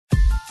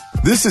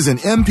This is an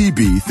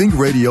MPB Think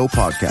Radio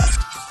podcast.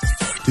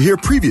 To hear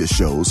previous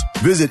shows,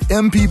 visit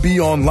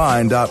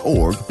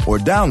mpbonline.org or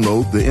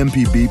download the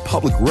MPB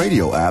Public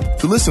Radio app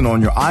to listen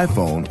on your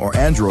iPhone or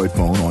Android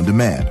phone on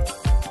demand.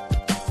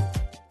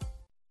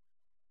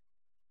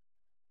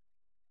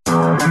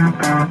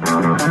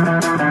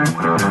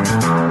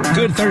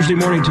 Good Thursday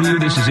morning to you.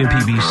 This is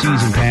MPB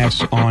Season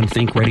Pass on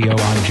Think Radio.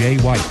 I'm Jay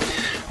White.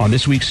 On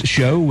this week's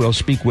show, we'll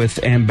speak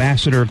with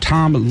Ambassador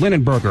Tom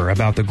Linenberger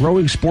about the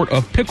growing sport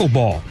of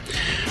pickleball.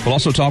 We'll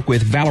also talk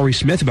with Valerie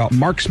Smith about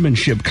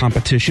marksmanship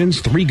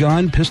competitions,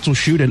 three-gun, pistol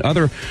shoot, and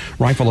other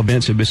rifle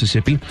events in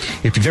Mississippi.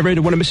 If you've ever been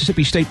to one of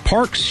Mississippi State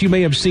parks, you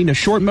may have seen a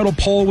short metal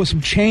pole with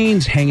some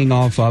chains hanging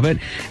off of it.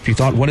 If you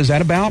thought, what is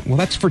that about? Well,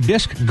 that's for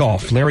disc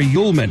golf. Larry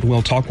Ullman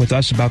will talk with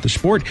us about the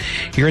sport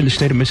here in the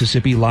state of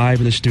Mississippi live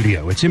in the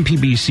studio. It's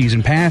MPB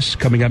Season Pass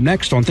coming up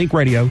next on Think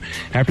Radio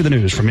after the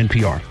news from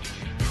NPR.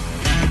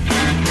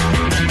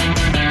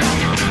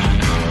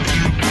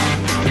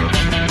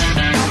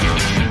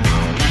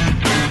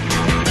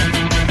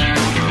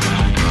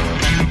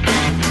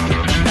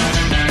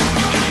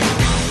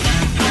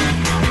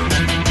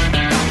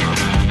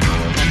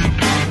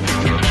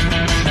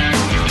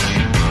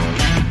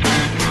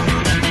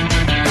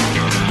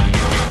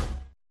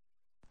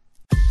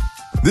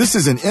 This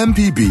is an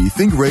MPB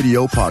Think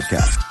Radio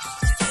podcast.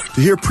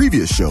 To hear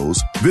previous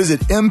shows, visit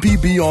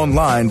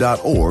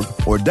mpbonline.org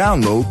or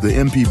download the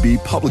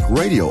MPB Public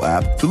Radio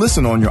app to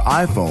listen on your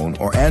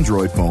iPhone or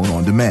Android phone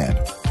on demand.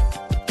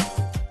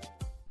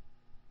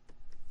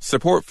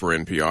 Support for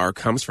NPR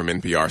comes from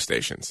NPR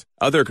stations.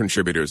 Other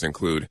contributors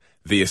include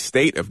the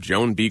estate of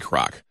Joan B.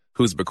 Kroc,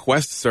 whose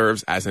bequest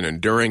serves as an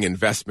enduring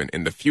investment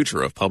in the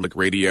future of public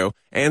radio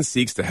and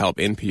seeks to help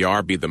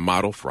NPR be the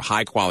model for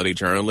high-quality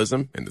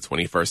journalism in the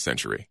 21st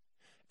century.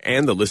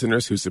 And the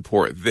listeners who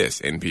support this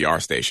NPR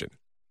station.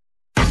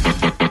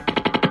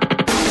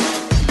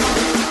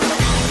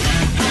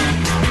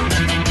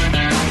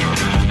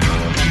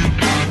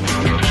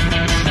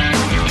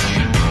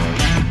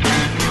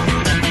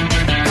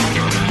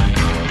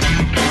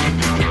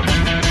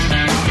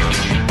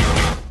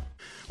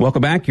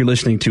 Welcome back. You're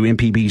listening to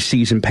MPB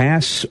Season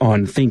Pass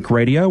on Think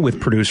Radio with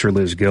producer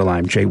Liz Gill.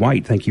 I'm Jay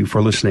White. Thank you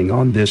for listening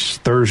on this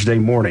Thursday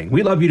morning.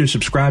 We'd love you to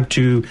subscribe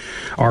to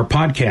our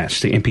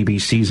podcast, the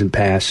MPB Season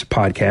Pass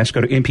podcast.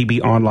 Go to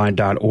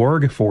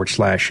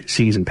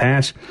mpbonline.org/season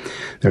pass.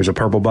 There's a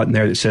purple button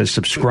there that says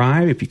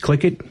subscribe. If you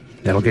click it,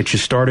 that'll get you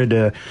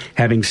started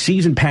having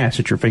Season Pass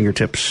at your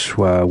fingertips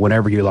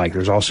whenever you like.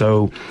 There's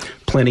also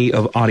plenty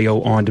of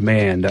audio on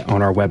demand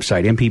on our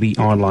website,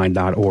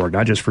 mpbonline.org,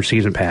 not just for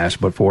Season Pass,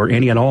 but for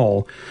any and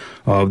all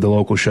of the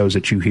local shows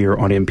that you hear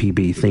on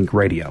MPB Think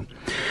Radio.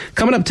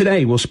 Coming up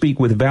today, we'll speak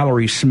with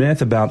Valerie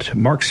Smith about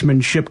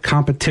marksmanship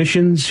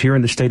competitions here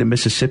in the state of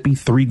Mississippi,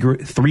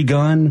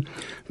 three-gun,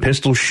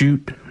 pistol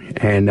shoot,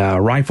 and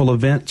rifle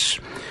events.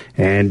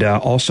 And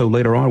also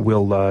later on,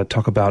 we'll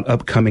talk about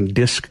upcoming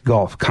disc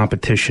golf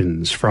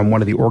competitions from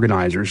one of the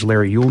organizers,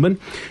 Larry Ullman,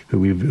 who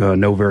we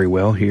know very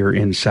well here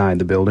inside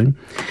the building.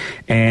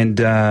 And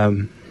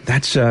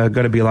that's going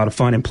to be a lot of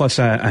fun. And plus,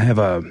 I have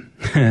I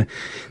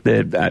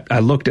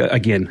looked,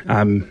 again,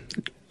 I'm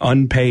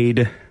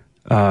unpaid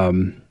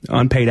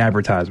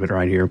advertisement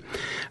right here.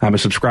 I'm a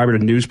subscriber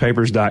to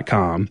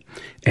newspapers.com,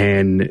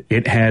 and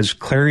it has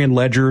Clarion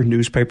Ledger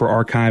newspaper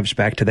archives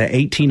back to the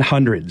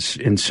 1800s.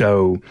 And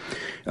so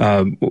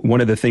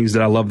one of the things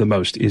that I love the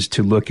most is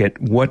to look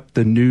at what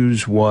the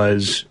news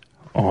was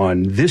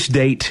on this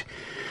date,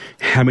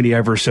 how many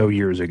ever so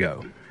years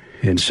ago.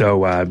 And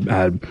so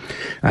I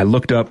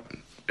looked up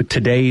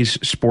today's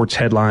sports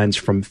headlines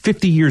from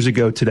 50 years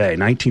ago today,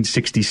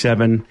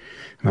 1967.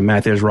 My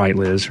math is right,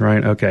 Liz,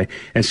 right? Okay.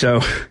 And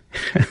so,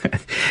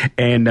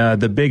 and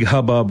the big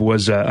hubbub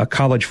was a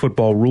college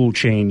football rule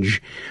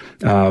change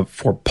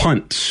for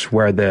punts,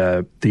 where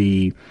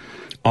the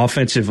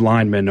offensive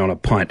linemen on a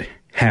punt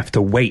have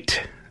to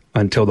wait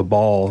until the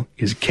ball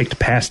is kicked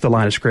past the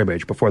line of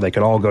scrimmage before they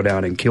could all go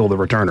down and kill the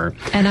returner.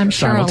 And I'm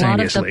sure a lot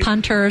of the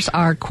punters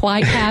are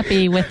quite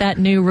happy with that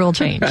new rule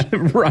change.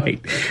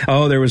 Right.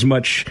 Oh, there was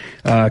much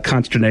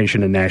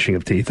consternation and gnashing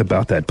of teeth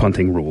about that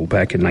punting rule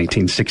back in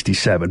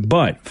 1967.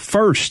 But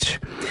first,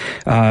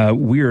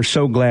 we are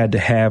so glad to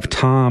have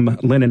Tom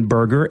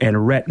Linenberger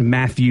and Rhett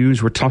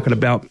Matthews. We're talking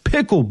about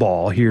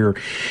pickleball here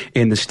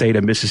in the state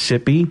of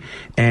Mississippi.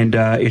 And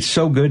it's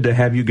so good to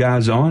have you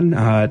guys on.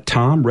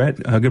 Tom,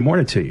 Rhett, good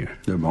morning to you.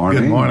 Good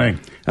morning. Good morning.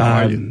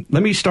 How are you?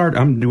 Let me start.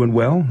 I'm doing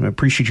well. I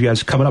appreciate you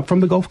guys coming up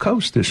from the Gulf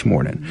Coast this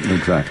morning.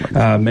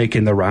 Exactly.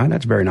 Making the ride.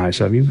 That's very nice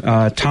of you.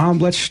 Tom,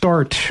 let's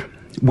start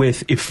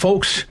with, if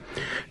folks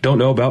don't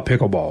know about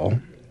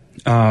pickleball,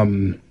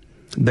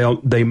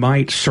 they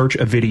might search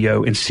a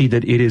video and see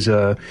that it is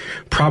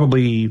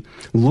probably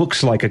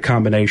looks like a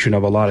combination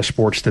of a lot of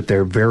sports that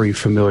they're very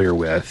familiar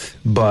with,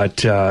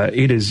 but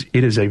it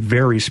is a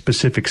very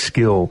specific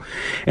skill,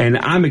 and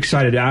I'm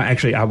excited.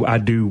 I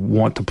do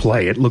want to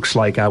play. It looks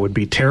like I would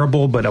be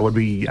terrible, but I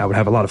would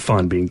have a lot of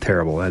fun being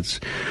terrible.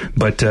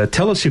 But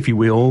tell us, if you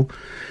will,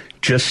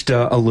 just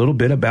a little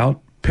bit about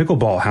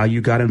pickleball, how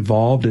you got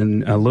involved,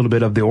 and a little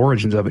bit of the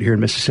origins of it here in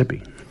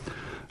Mississippi.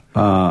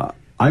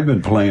 I've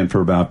been playing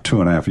for about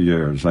 2.5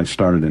 years. I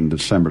started in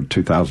December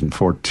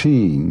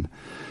 2014.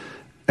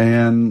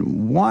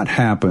 And what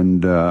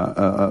happened,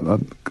 a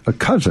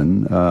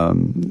cousin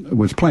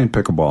was playing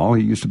pickleball.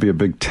 He used to be a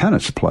big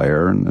tennis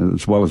player, and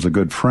as well as a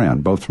good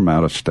friend, both from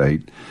out of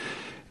state.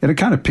 And it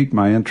kind of piqued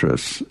my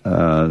interest.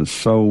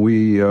 So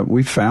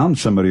we found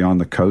somebody on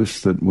the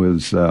coast that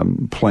was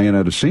playing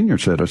at a senior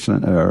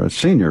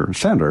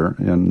center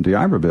in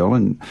D'Iberville,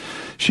 and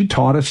she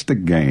taught us the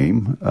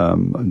game,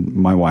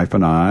 my wife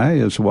and I,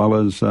 as well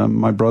as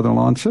my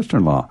brother-in-law and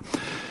sister-in-law.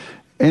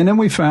 And then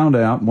we found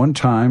out one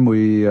time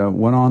we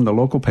went on the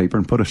local paper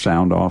and put a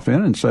sound off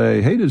in and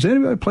say, hey, does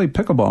anybody play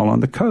pickleball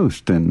on the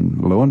coast?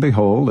 And lo and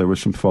behold, there were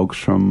some folks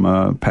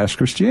from Pass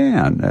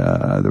Christian.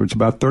 There was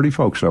about 30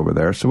 folks over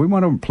there. So we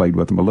went over and played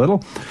with them a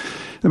little.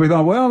 Then we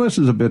thought, well, this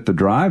is a bit to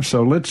drive,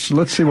 so let's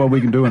see what we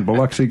can do in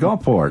Biloxi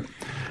Gulfport.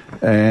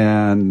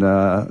 And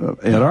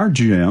at our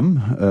gym,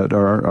 at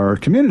our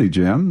community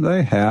gym,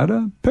 they had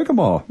a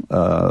pickleball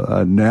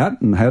a net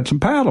and had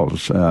some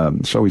paddles.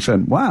 So we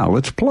said, wow,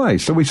 let's play.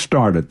 So we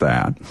started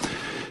that.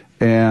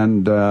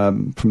 And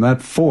from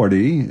that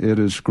 40, it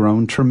has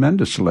grown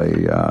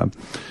tremendously.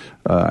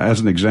 As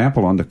an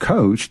example, on the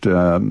coast,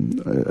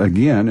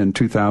 again, in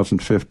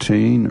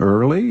 2015,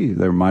 early,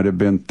 there might have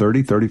been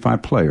 30,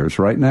 35 players.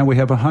 Right now, we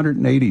have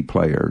 180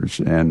 players,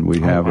 and we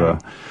have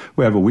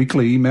a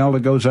weekly email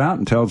that goes out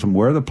and tells them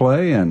where to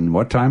play and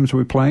what times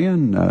we're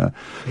playing.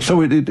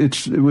 So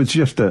it was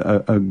just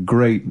a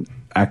great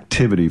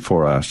activity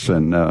for us,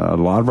 and a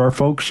lot of our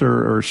folks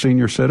are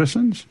senior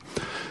citizens.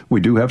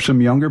 We do have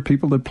some younger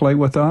people that play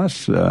with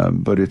us,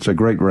 but it's a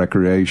great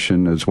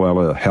recreation as well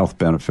as health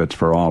benefits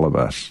for all of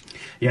us.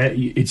 Yeah,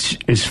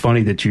 it's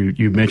funny that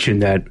you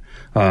mentioned that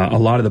a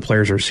lot of the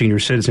players are senior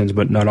citizens,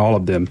 but not all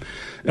of them.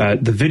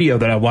 The video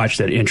that I watched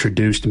that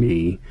introduced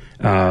me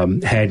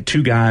had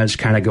two guys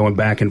kind of going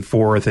back and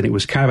forth, and it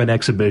was kind of an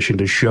exhibition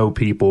to show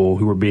people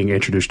who were being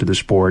introduced to the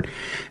sport.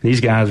 And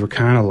these guys were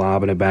kind of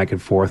lobbing it back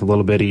and forth a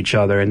little bit at each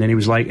other, and then he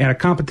was like, at a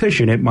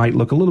competition, it might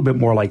look a little bit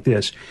more like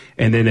this.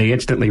 And then they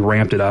instantly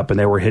ramped it up, and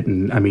they were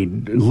hitting,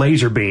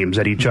 laser beams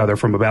at each other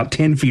from about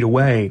 10 feet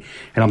away.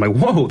 And I'm like,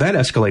 whoa, that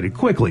escalated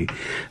quickly.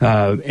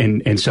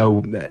 And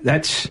so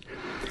that's...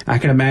 I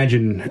can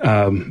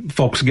imagine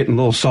folks getting a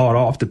little sawed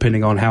off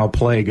depending on how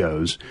play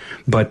goes.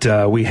 But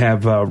we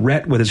have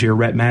Rhett with us here,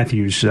 Rhett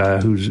Matthews,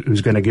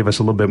 who's going to give us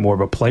a little bit more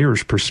of a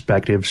player's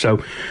perspective.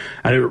 So,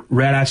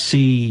 Rhett, I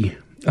see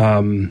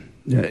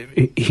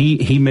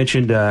he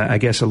mentioned, I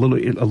guess, a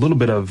little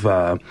bit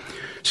of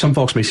some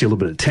folks may see a little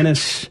bit of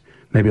tennis,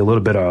 maybe a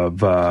little bit of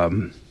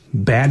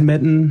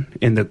badminton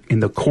in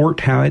the court,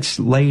 how it's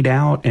laid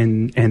out,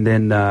 and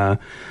then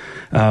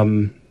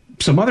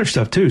some other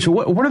stuff too. So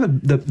what are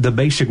the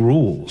basic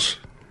rules?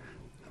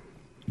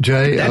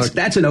 Jay,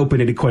 that's an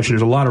open-ended question.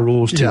 There's a lot of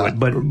rules to it,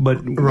 but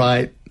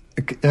right.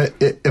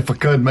 If I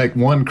could make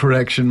one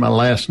correction, my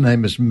last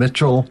name is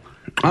Mitchell.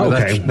 Oh,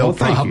 okay, no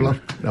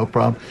problem. No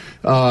problem.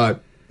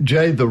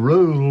 Jay, the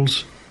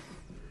rules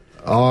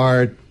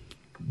are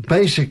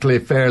basically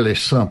fairly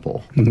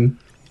simple. Mm-hmm.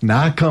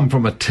 Now, I come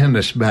from a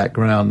tennis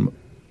background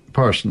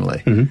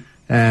personally, mm-hmm.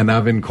 and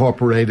I've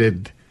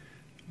incorporated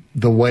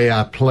the way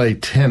I play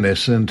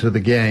tennis into the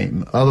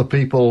game. Other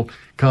people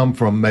come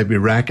from maybe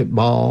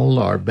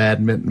racquetball or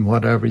badminton,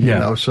 whatever, you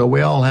know, so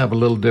we all have a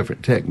little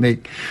different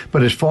technique.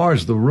 But as far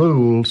as the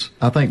rules,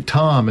 I think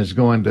Tom is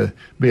going to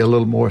be a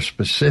little more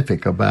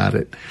specific about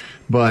it.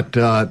 But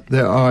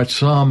there are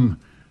some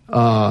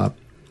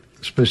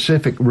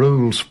specific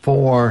rules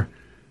for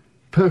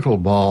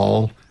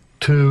pickleball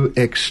to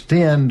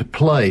extend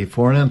play.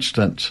 For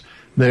instance,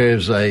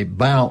 there's a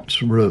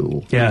bounce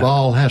rule. Yeah. The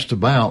ball has to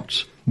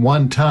bounce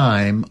one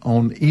time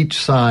on each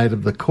side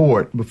of the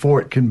court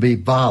before it can be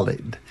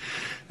volleyed.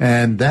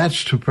 And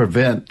that's to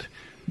prevent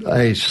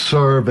a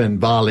serve and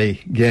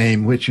volley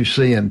game, which you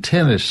see in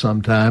tennis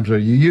sometimes, or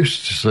you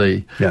used to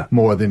see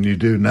more than you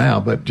do now,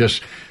 but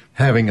just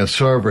having a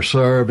server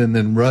serve and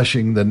then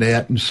rushing the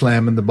net and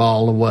slamming the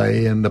ball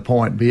away and the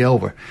point be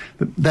over.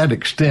 That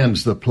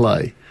extends the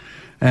play.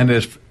 And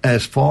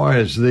as far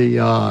as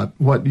the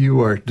what you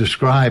are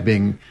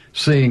describing,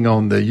 seeing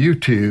on the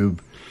YouTube,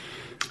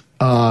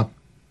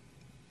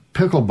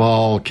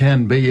 pickleball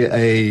can be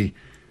a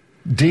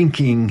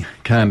dinking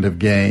kind of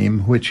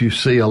game, which you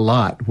see a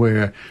lot,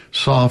 where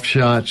soft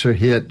shots are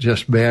hit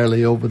just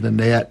barely over the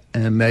net,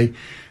 and they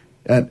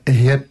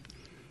hit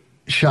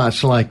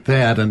shots like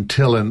that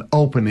until an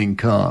opening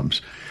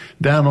comes.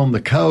 Down on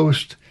the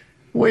coast,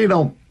 we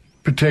don't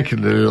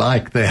particularly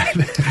like that.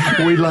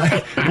 we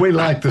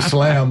like the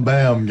slam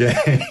bam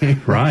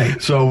game,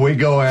 right? So we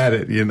go at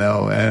it,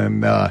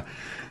 and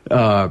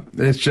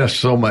it's just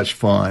so much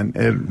fun.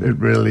 It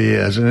really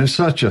is, and it's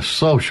such a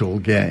social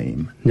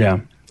game. Yeah.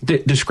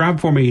 Describe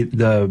for me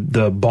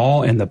the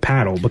ball and the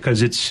paddle,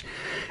 because it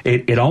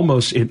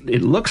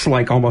looks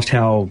like almost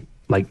how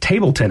like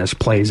table tennis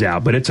plays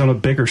out, but it's on a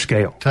bigger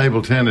scale.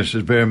 Table tennis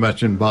is very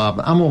much involved.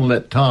 I'm going to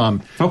let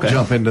Tom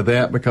jump into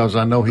that because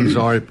I know he's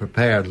already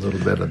prepared a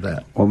little bit of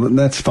that. Well,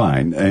 that's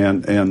fine.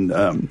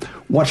 And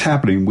what's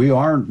happening, we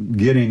are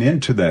getting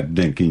into that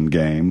dinking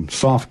game,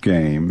 soft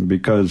game,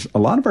 because a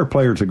lot of our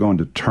players are going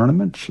to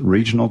tournaments,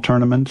 regional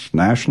tournaments,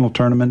 national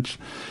tournaments,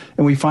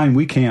 and we find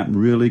we can't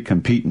really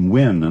compete and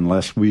win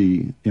unless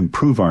we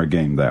improve our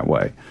game that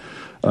way.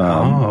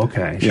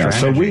 Okay. Yeah,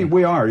 strategy. so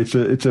we are. It's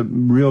a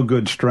real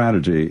good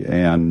strategy,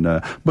 and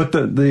but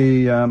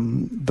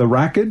the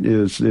racket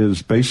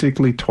is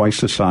basically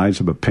twice the size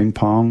of a ping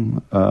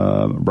pong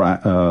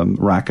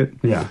racket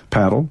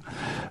paddle.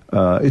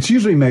 It's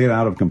usually made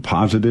out of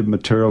compositive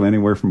material,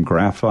 anywhere from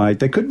graphite.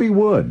 They could be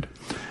wood.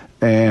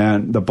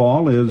 And the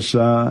ball is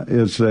a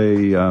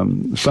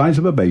size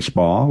of a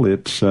baseball.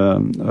 It's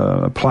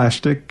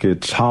plastic.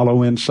 It's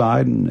hollow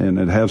inside, and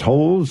it has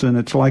holes, and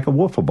it's like a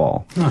wiffle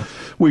ball. Huh.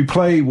 We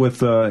play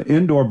with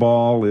indoor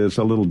ball is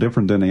a little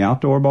different than the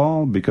outdoor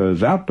ball,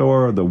 because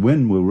outdoor the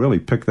wind will really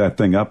pick that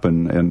thing up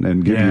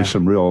and give you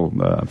some real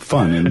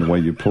fun in the way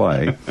you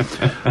play.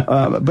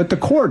 But the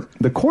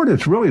court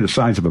is really the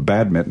size of a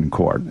badminton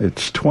court.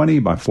 It's 20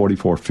 by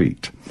 44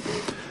 feet.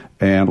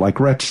 And like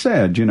Rhett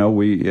said,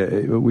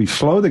 we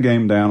slow the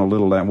game down a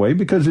little that way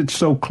because it's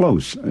so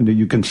close. And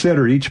you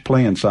consider each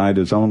play inside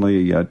is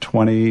only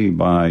 20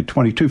 by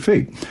 22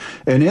 feet.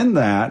 And in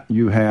that,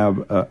 you have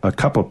a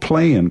couple of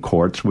play-in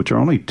courts, which are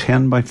only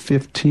 10 by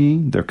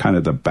 15. They're kind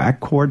of the back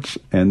courts.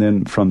 And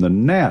then from the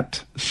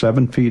net,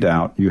 7 feet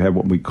out, you have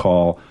what we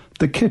call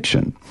the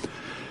kitchen.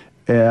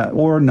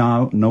 Or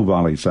no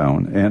volley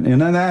zone. And in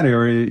that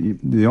area,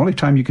 the only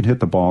time you can hit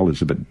the ball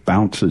is if it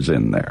bounces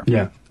in there.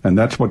 Yeah. And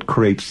that's what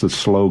creates the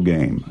slow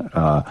game,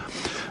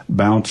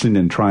 bouncing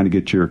and trying to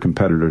get your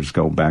competitors to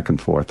go back and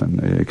forth,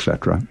 and et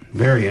cetera.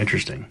 Very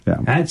interesting. Yeah.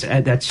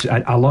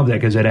 I love that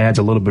because it adds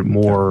a little bit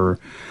more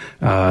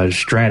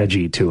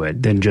strategy to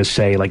it than just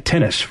say like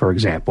tennis, for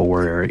example,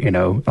 where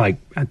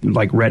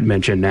like Rhett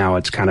mentioned. Now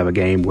it's kind of a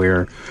game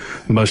where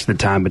most of the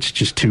time it's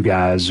just two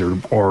guys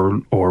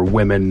or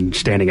women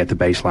standing at the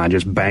baseline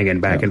just banging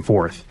back and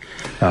forth,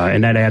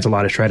 and that adds a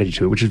lot of strategy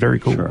to it, which is very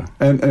cool. Sure.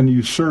 And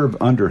you serve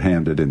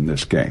underhanded in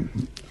this game.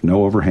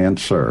 No overhand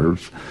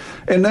serves.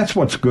 And that's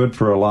what's good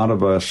for a lot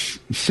of us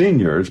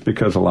seniors,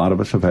 because a lot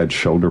of us have had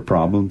shoulder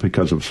problems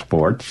because of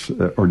sports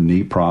or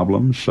knee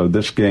problems. So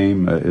this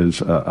game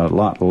is a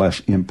lot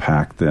less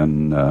impact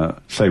than,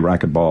 say,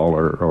 racquetball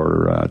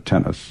or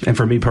tennis. And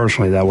for me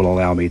personally, that will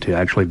allow me to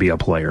actually be a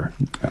player,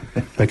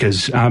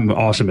 because I'm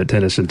awesome at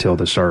tennis until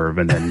the serve,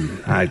 and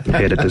then I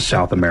hit it to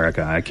South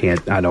America. I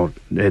don't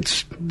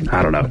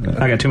know.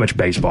 I got too much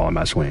baseball in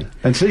my swing.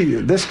 And see,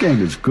 this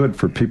game is good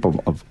for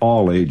people of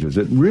all ages.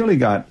 It really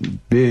got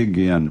big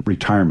in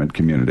retirement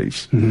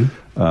communities,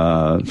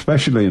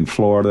 especially in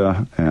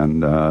Florida and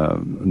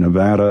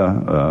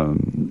Nevada,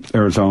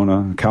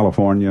 Arizona,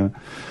 California.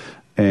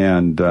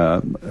 And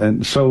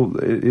so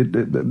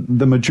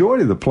the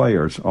majority of the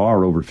players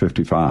are over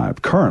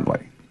 55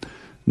 currently.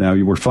 Now,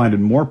 we're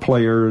finding more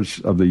players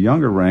of the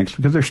younger ranks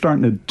because they're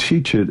starting to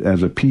teach it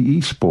as a PE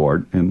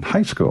sport in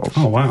high schools.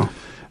 Oh, wow.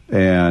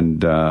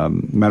 And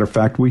matter of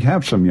fact, we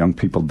have some young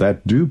people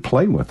that do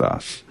play with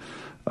us.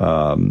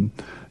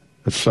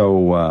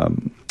 So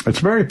it's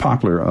very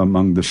popular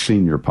among the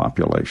senior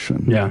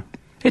population. Yeah.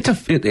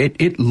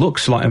 It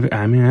looks like,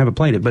 I mean, I haven't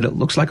played it, but it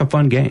looks like a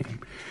fun game.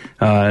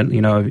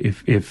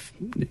 If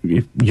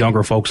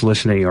younger folks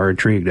listening are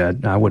intrigued,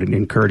 I would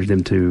encourage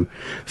them to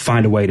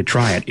find a way to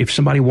try it. If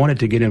somebody wanted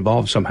to get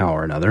involved somehow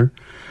or another,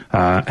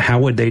 how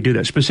would they do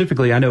that?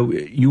 Specifically, I know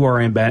you are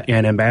an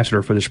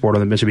ambassador for the sport on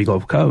the Mississippi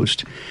Gulf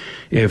Coast.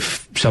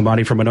 If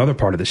somebody from another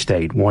part of the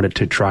state wanted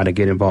to try to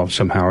get involved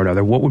somehow or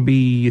another, what would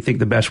be, you think,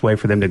 the best way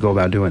for them to go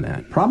about doing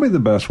that? Probably the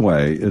best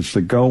way is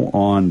to go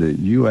on to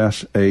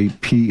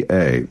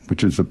USAPA,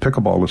 which is the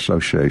Pickleball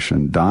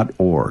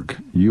Association.org,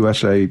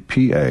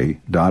 USAPA.org.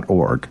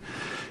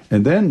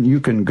 And then you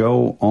can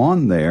go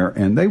on there,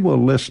 and they will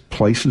list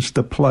places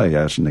to play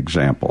as an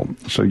example.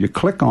 So you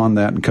click on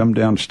that and come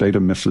down state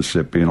of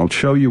Mississippi, and it'll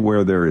show you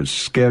where there is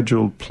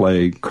scheduled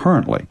play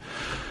currently.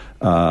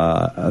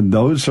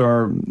 Those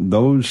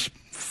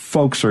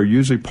folks are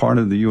usually part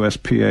of the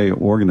USPA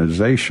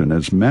organization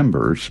as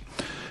members,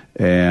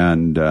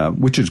 and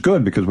which is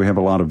good because we have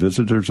a lot of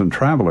visitors and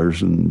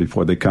travelers, and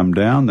before they come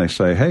down, they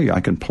say, hey,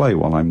 I can play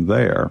while I'm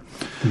there.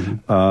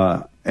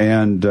 Mm-hmm.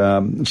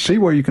 And see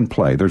where you can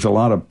play. There's a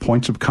lot of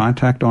points of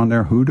contact on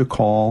there, who to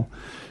call,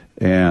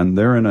 and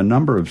they're in a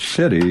number of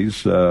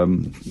cities.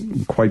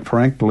 Quite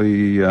frankly,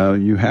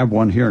 you have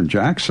one here in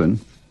Jackson.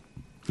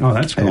 Oh,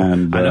 that's cool.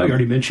 And, I know you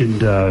already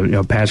mentioned,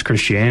 Pass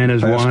Christian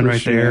is one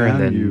right there.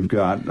 And then you've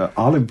got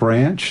Olive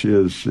Branch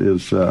is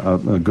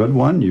a good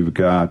one. You've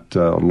got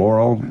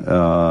Laurel,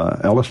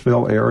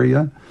 Ellisville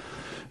area.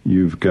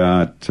 You've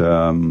got,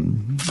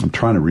 I'm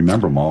trying to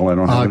remember them all. I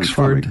don't have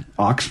Oxford.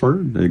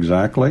 Oxford,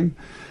 exactly.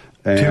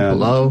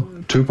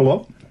 And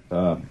Tupelo.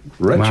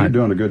 Rich, you're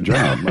doing a good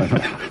job.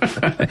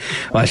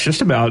 Well, it's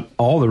just about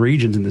all the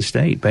regions in the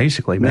state,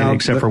 basically, maybe now,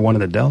 except for one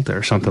in the Delta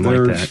or something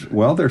like that.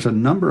 Well, there's a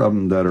number of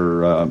them that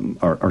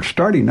are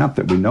starting up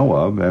that we know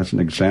of. As an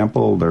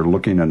example, they're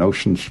looking in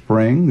Ocean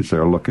Springs,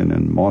 they're looking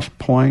in Moss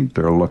Point,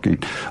 they're looking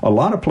a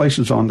lot of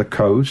places on the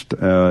coast.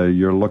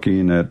 You're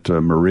looking at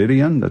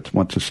Meridian, that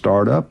wants to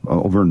start up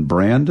over in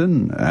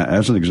Brandon.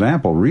 As an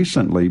example,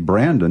 recently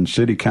Brandon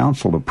City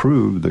Council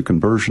approved the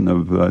conversion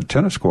of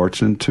tennis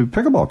courts into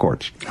pickleball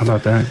courts. How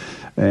about that?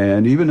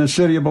 And even in the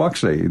city of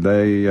Biloxi,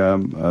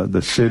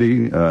 the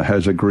city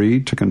has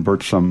agreed to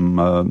convert some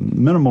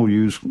minimal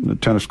use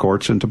tennis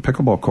courts into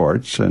pickleball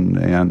courts, and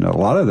a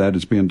lot of that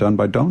is being done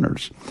by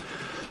donors.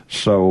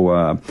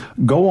 So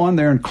go on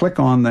there and click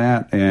on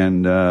that,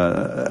 and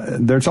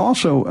there's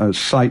also a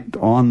site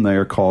on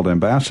there called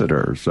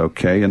Ambassadors,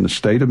 okay? In the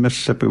state of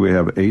Mississippi, we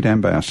have 8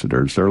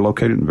 ambassadors. They're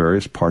located in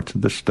various parts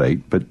of the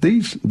state, but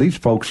these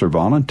folks are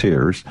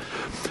volunteers,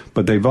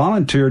 but they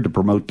volunteer to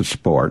promote the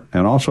sport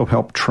and also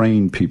help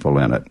train people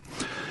in it.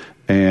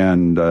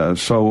 And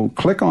so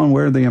click on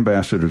where the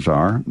ambassadors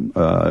are.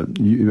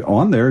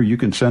 On there, you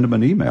can send them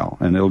an email,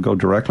 and it'll go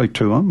directly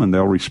to them, and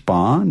they'll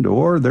respond,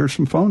 or there's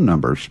some phone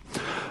numbers.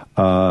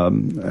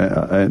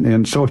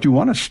 And so if you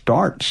want to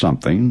start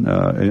something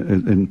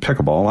in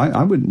pickleball,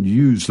 I would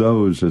use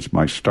those as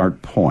my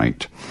start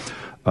point.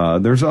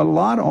 There's a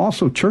lot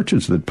also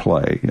churches that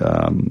play.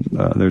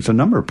 There's a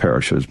number of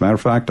parishes. Matter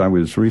of fact, I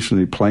was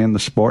recently playing the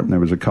sport, and there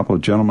was a couple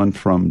of gentlemen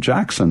from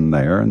Jackson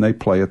there, and they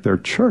play at their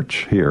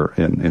church here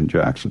in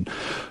Jackson.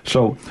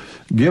 So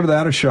give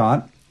that a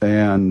shot,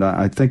 and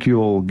I think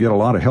you'll get a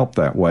lot of help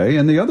that way.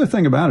 And the other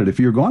thing about it, if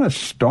you're going to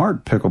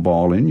start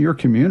pickleball in your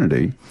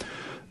community,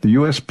 the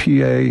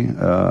USPA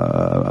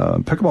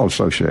Pickleball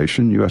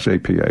Association,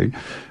 USAPA,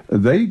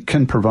 they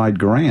can provide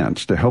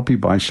grants to help you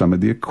buy some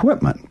of the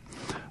equipment.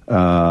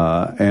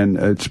 And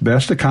it's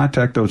best to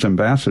contact those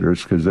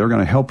ambassadors because they're going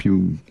to help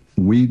you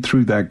weed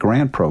through that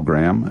grant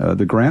program.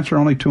 The grants are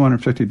only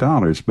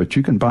 $250, but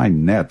you can buy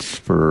nets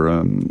for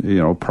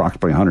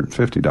approximately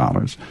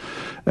 $150.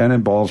 And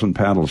then balls and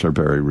paddles are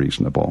very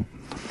reasonable.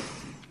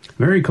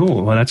 Very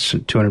cool. Well, that's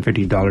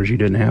 $250 you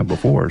didn't have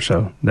before,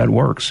 so that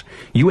works.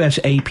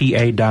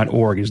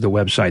 USAPA.org is the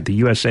website, the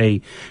USA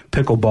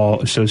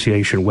Pickleball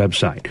Association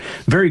website.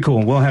 Very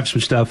cool. We'll have some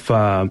stuff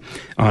on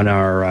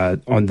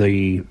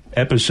the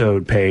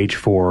episode page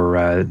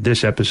for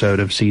this episode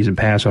of Season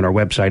Pass on our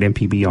website,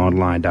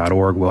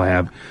 mpbonline.org. We'll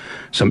have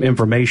some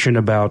information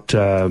about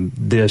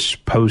this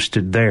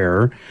posted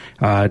there.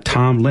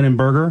 Tom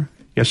Linenberger.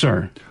 Yes,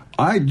 sir.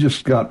 I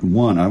just got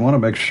one. I want to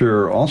make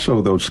sure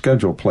also those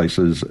scheduled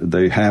places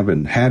they have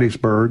in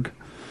Hattiesburg,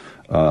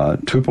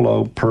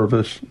 Tupelo,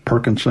 Purvis,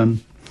 Perkinson,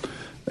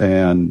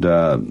 and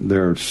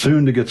they're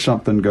soon to get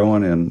something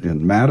going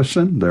in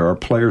Madison. There are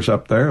players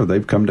up there.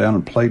 They've come down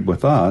and played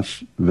with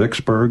us.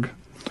 Vicksburg.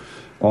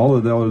 All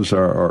of those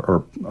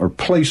are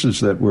places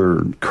that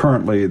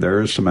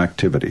there is some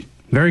activity.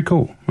 Very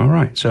cool. All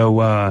right.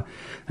 So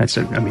that's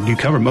it. I mean, you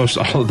cover most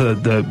all of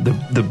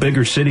the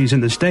bigger cities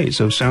in the state,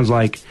 so it sounds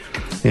like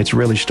it's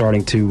really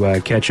starting to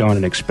catch on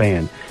and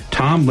expand.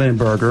 Tom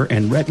Linenberger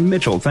and Rhett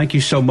Mitchell, thank you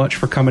so much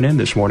for coming in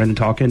this morning and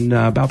talking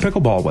about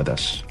pickleball with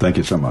us. Thank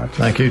you so much.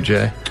 Thank you,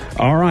 Jay.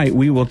 All right,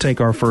 we will take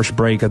our first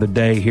break of the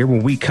day here.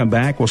 When we come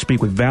back, we'll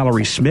speak with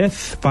Valerie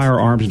Smith,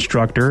 firearms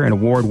instructor and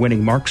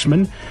award-winning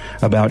marksman,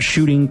 about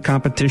shooting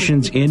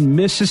competitions in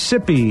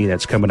Mississippi.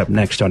 That's coming up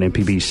next on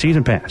MPB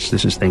Season Pass.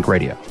 This is Think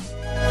Radio.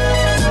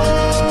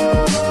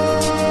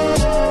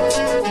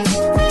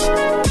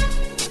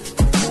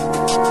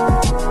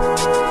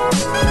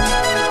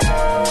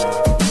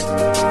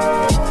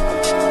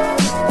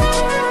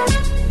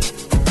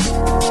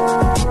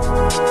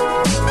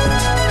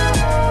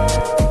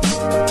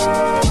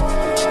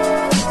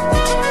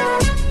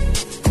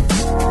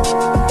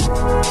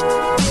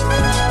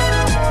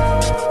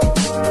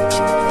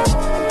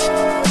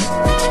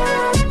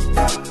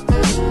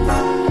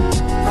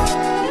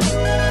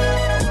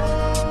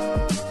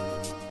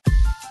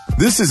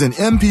 This is an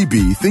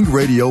MPB Think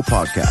Radio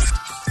podcast.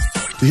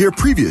 To hear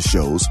previous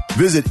shows,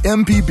 visit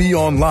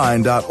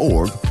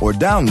mpbonline.org or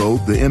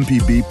download the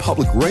MPB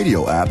Public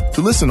Radio app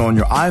to listen on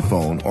your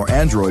iPhone or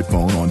Android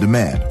phone on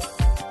demand.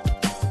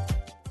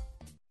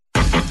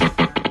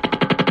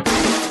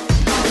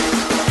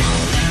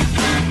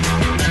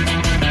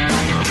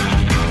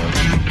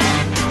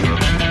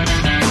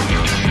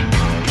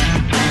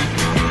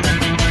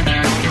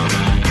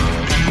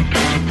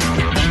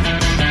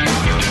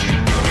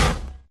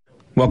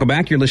 Welcome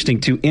back. You're listening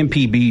to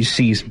MPB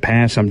Season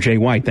Pass. I'm Jay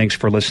White. Thanks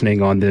for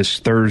listening on this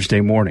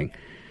Thursday morning.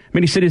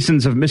 Many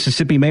citizens of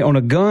Mississippi may own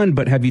a gun,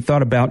 but have you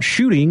thought about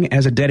shooting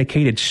as a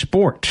dedicated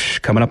sport?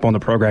 Coming up on the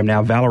program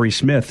now, Valerie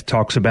Smith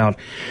talks about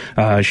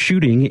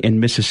shooting in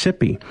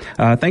Mississippi.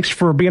 Thanks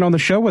for being on the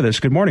show with us.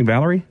 Good morning,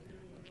 Valerie.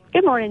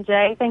 Good morning,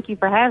 Jay. Thank you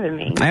for having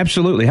me.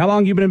 Absolutely. How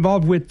long have you been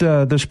involved with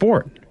the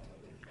sport?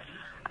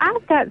 I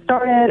got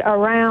started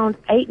around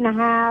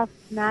 8.5,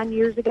 9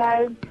 years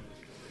ago.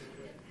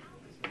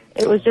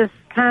 It was just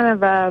kind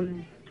of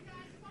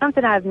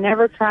something I've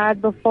never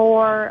tried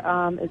before.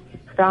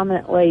 It's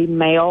predominantly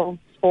male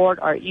sport,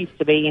 or it used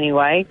to be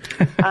anyway.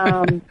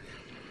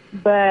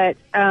 But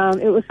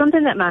it was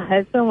something that my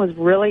husband was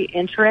really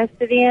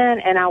interested in,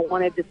 and I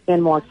wanted to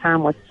spend more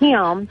time with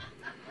him.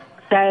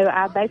 So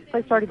I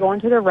basically started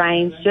going to the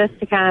range just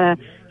to kind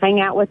of hang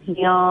out with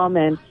him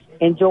and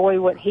enjoy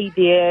what he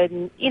did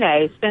and, you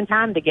know, spend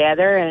time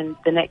together. And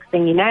the next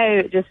thing you know,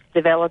 it just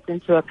developed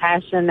into a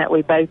passion that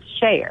we both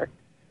share.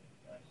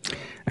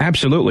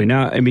 Absolutely.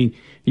 Now, I mean,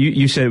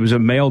 you said it was a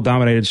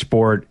male-dominated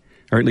sport,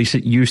 or at least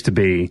it used to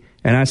be,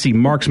 and I see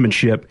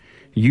marksmanship.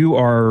 You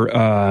are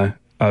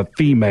a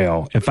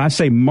female. If I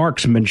say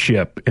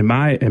marksmanship, am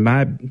I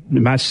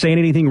saying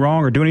anything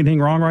wrong or doing anything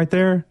wrong right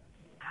there?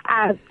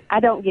 I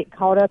don't get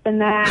caught up in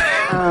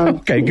that.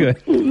 Okay,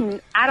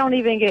 good. I don't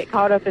even get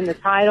caught up in the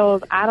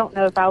titles. I don't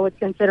know if I would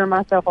consider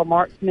myself a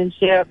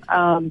marksmanship.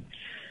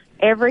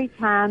 Every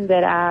time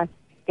that I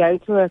go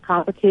to a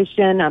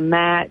competition, a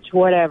match,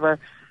 whatever,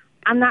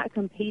 I'm not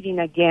competing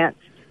against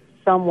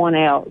someone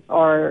else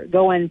or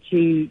going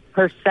to,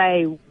 per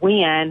se,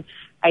 win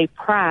a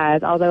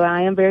prize, although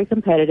I am very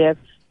competitive.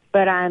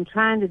 But I'm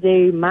trying to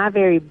do my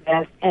very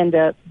best and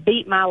to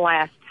beat my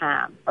last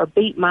time or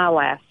beat my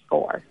last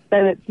score. So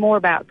it's more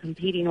about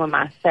competing with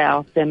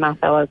myself than my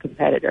fellow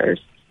competitors.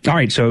 All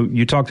right, so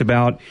you talked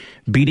about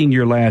beating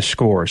your last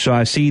score. So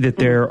I see that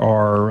there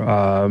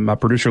are, my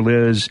producer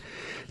Liz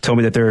told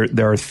me that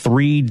there are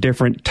 3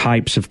 different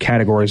types of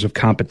categories of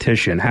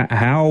competition.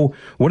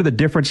 What are the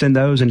difference in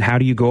those, and how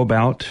do you go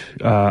about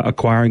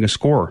acquiring a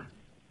score?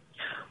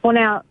 Well,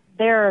 now,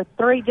 there are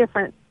 3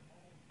 different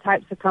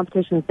types of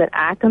competitions that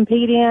I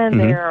compete in. Mm-hmm.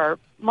 There are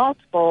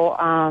multiple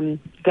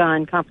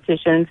gun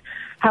competitions.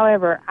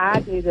 However,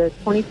 I do the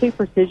 .22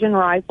 precision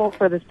rifle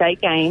for the state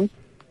games,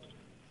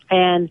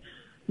 and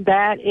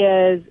that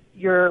is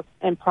you're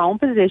in prone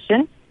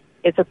position.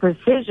 It's a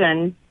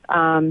precision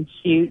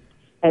shoot.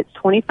 It's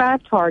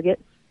 25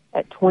 targets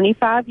at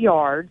 25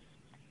 yards,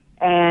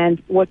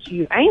 and what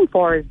you aim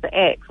for is the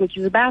X, which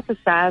is about the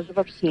size of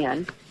a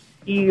pin.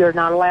 You are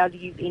not allowed to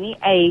use any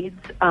aids,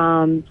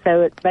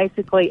 so it's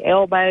basically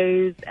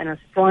elbows and a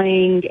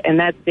sling, and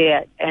that's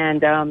it.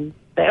 And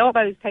the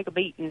elbows take a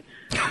beating,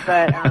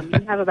 but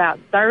you have about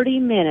 30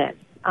 minutes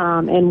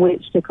in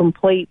which to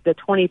complete the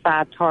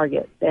 25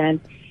 targets, and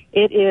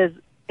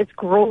it's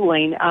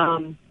grueling.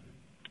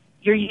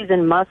 You're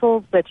using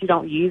muscles that you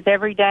don't use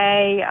every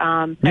day.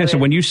 So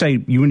when you say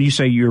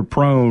you're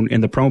prone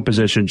in the prone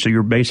position, so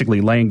you're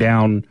basically laying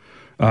down,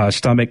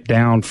 stomach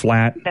down,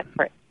 flat. That's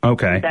correct.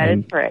 Okay. That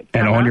is correct.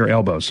 And on your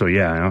elbows. So,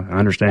 yeah, I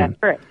understand.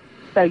 That's correct.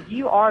 So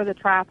you are the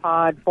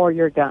tripod for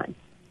your gun,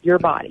 your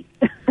body.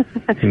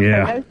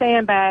 Yeah. So no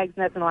sandbags,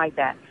 nothing like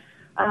that.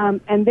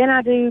 And then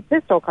I do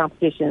pistol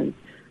competitions.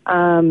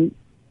 One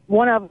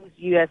of them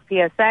is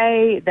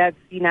USPSA. That's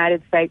the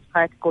United States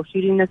Practical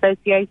Shooting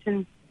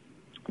Association.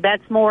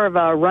 That's more of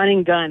a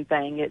running gun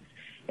thing. It's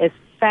as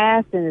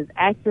fast and as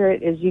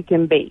accurate as you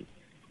can be.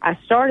 I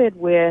started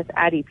with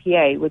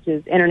IDPA, which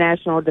is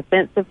International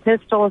Defensive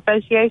Pistol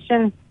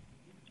Association.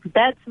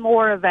 That's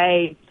more of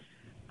a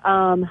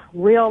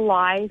real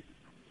life,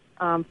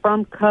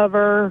 from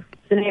cover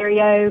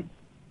scenario.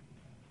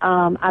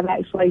 I've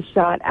actually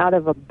shot out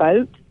of a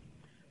boat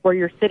where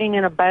you're sitting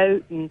in a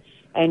boat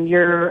and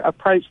you're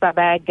approached by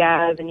bad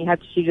guys and you have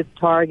to shoot at the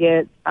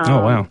target.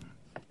 Oh, wow.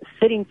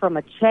 Sitting from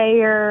a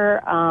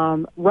chair,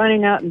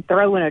 running up and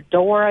throwing a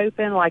door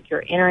open like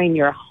you're entering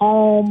your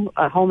home,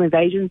 a home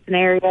invasion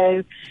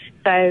scenario.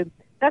 So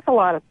that's a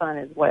lot of fun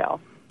as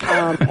well.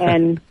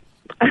 And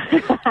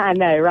I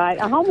know, right?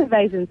 A home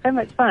invasion is so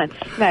much fun.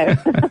 No.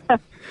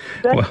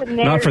 Well,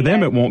 not for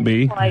them, it won't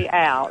be. Play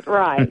out,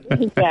 right?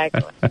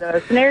 Exactly.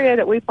 The scenario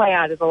that we play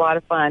out is a lot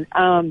of fun.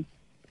 And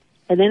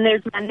then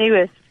there's my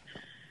newest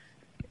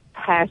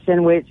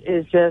passion, which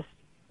is just,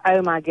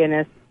 oh my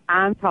goodness,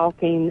 I'm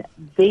talking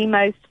the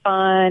most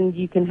fun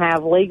you can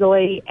have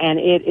legally, and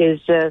it is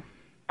just,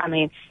 I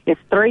mean, it's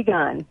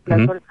 3-gun.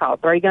 That's what it's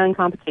called, 3-gun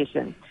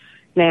competition.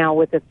 Now,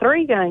 with the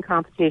 3-gun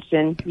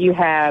competition, you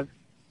have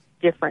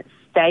different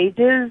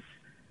stages,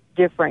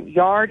 different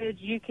yardage.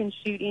 You can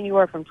shoot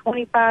anywhere from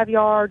 25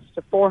 yards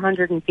to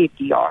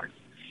 450 yards.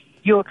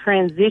 You'll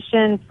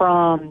transition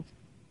from,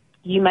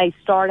 you may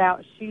start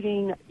out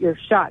shooting your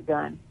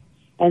shotgun,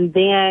 and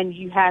then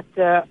you have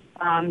to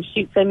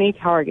shoot so many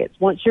targets.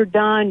 Once you're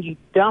done, you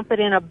dump it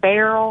in a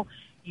barrel,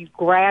 you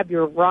grab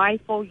your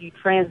rifle, you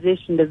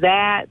transition to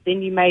that,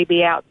 then you may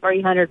be out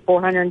 300,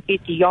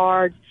 450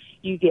 yards.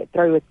 You get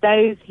through with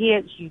those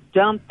hits, you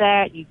dump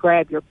that, you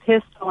grab your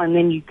pistol, and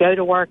then you go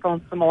to work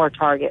on some more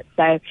targets.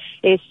 So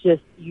it's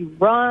just, you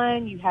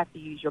run, you have to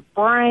use your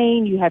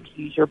brain, you have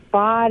to use your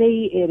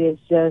body. It is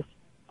just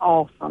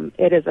awesome.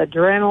 It is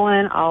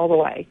adrenaline all the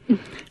way.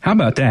 How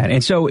about that?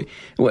 And so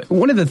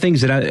one of the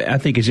things that I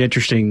think is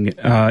interesting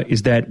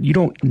is that you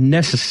don't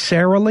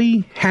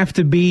necessarily have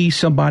to be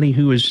somebody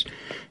who is,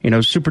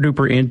 super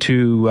duper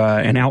into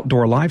an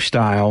outdoor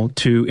lifestyle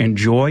to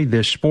enjoy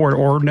this sport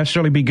or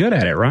necessarily be good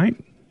at it, right?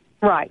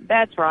 Right.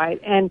 That's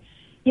right. And,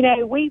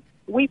 we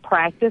we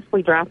practice.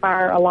 We dry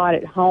fire a lot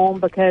at home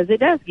because it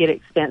does get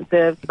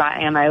expensive to buy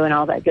ammo and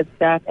all that good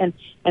stuff. And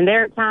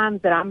there are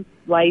times that I'm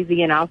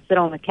lazy and I'll sit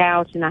on the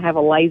couch and I have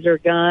a laser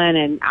gun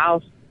and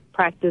I'll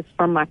practice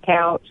from my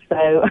couch.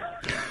 So,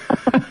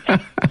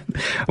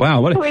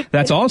 wow,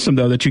 that's awesome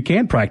though that you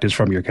can practice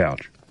from your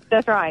couch.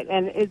 That's right,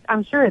 and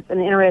I'm sure it's an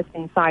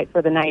interesting sight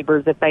for the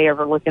neighbors if they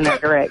ever look in that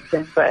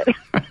direction. But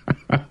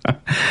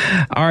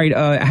all right,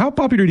 how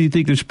popular do you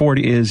think the sport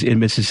is in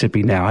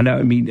Mississippi now?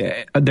 I mean,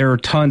 there are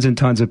tons and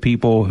tons of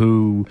people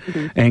who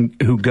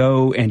who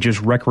go and just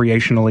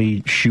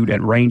recreationally shoot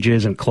at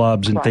ranges and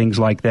clubs and things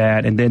like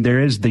that. And then there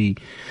is the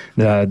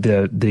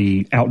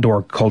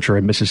outdoor culture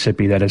in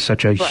Mississippi that is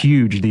such a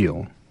huge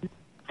deal.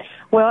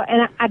 Well,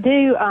 and I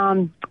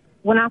do.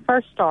 When I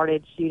first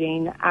started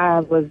shooting, I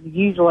was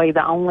usually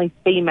the only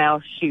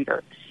female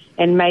shooter,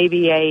 and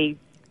maybe a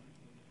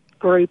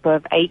group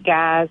of 8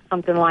 guys,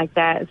 something like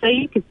that. So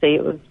you could see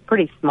it was a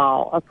pretty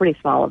small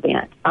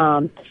event.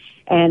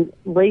 And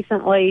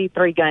recently,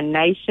 Three Gun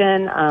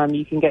Nation,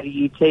 you can go to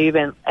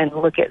YouTube and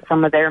look at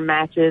some of their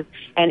matches,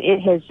 and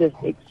it has just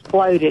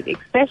exploded,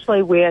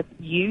 especially with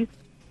youth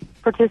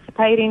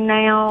participating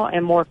now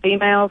and more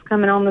females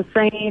coming on the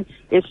scene.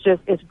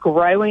 It's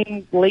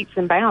growing leaps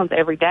and bounds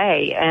every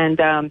day.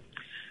 And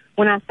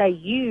when I say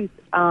youth,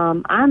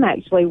 I'm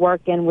actually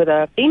working with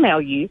a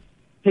female youth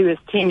who is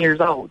 10 years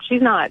old.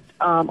 She's not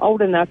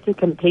old enough to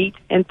compete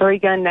in Three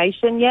Gun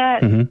Nation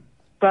yet,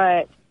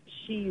 but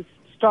she's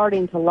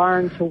starting to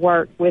learn to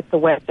work with the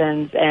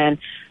weapons and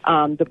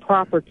the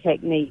proper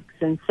techniques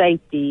and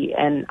safety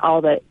and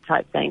all that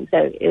type thing.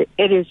 So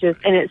it is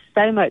just, and it's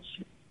so much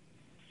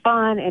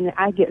fun, and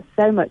I get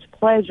so much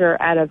pleasure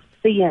out of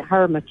seeing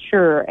her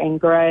mature and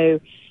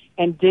grow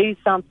and do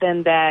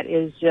something that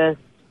is just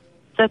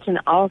such an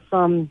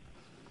awesome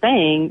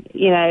thing.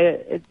 You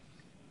know,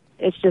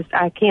 it's just,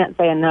 I can't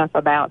say enough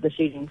about the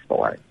shooting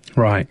sport.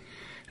 Right.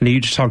 And you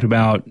just talked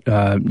about,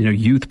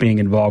 youth being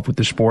involved with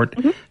the sport.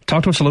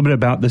 Talk to us a little bit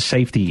about the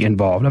safety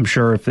involved. I'm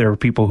sure if there are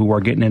people who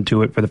are getting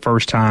into it for the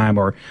first time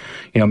or,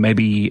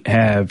 maybe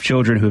have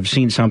children who have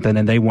seen something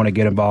and they want to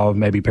get involved,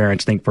 maybe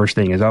parents think first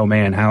thing is, oh,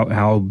 man,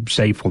 how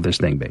safe will this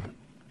thing be?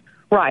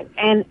 Right.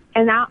 And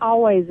I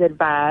always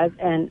advise,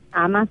 and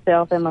I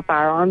myself am a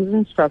firearms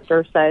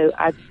instructor, so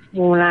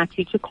when I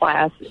teach a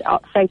class,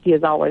 safety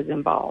is always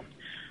involved.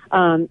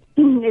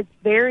 It's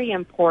very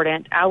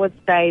important. I would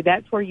say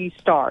that's where you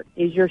start,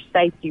 is your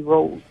safety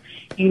rules.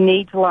 You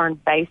need to learn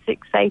basic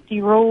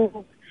safety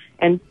rules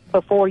and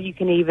before you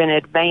can even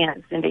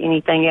advance into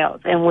anything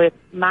else. And with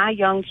my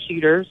young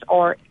shooters,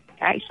 or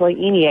actually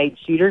any age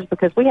shooters,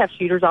 because we have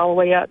shooters all the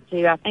way up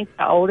to, I think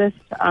the oldest,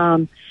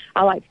 I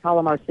like to call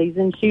them our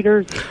seasoned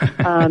shooters.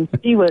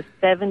 She was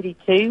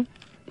 72.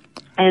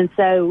 And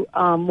so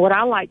what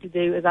I like to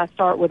do is I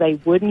start with a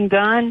wooden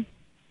gun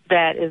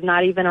that is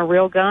not even a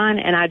real gun,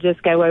 and I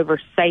just go over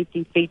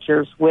safety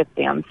features with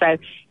them. So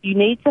you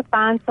need to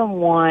find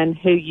someone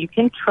who you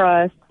can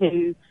trust, that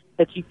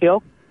you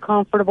feel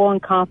comfortable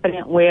and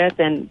confident with,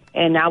 and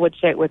I would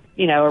check with,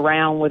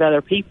 around with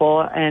other people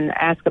and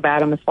ask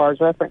about them as far as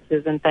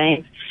references and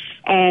things,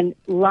 and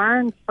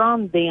learn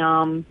from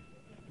them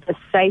the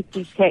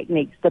safety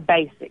techniques, the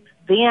basics.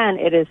 Then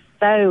it is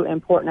so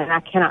important, and I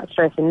cannot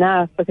stress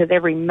enough, because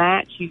every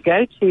match you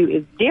go to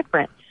is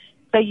different.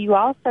 So you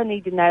also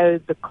need to know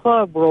the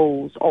club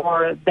rules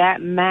or that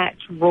match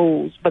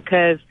rules,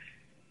 because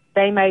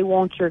they may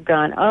want your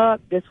gun up,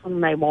 this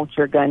one may want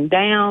your gun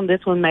down,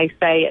 this one may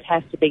say it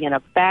has to be in a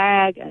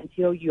bag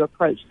until you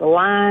approach the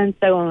line,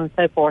 so on and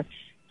so forth.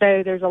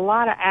 So there's a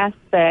lot of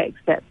aspects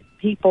that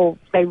people,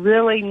 they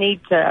really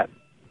need to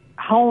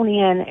hone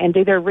in and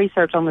do their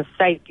research on the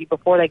safety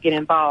before they get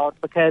involved,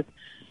 because,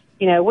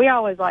 we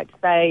always like to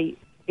say,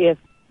 if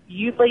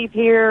you leave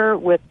here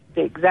with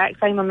the exact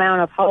same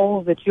amount of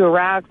holes that you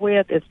arrived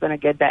with, it's been a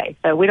good day.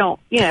 So we don't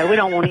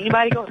want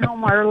anybody going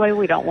home early.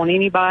 We don't want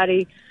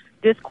anybody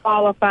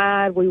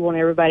disqualified. We want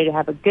everybody to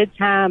have a good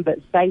time, but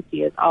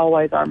safety is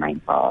always our main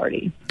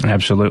priority.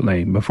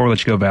 Absolutely. Before I let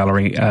you go,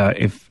 Valerie,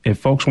 if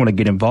folks want to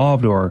get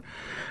involved or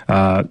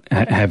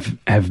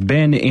have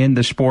been in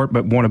the sport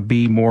but want to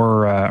be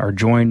more or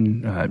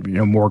join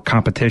more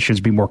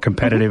competitions, be more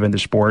competitive in the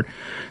sport,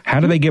 how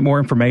do they get more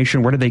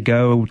information? Where do they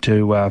go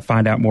to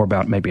find out more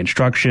about maybe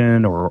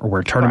instruction or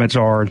where tournaments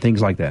are and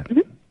things like that?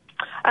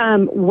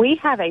 We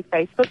have a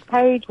Facebook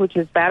page, which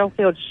is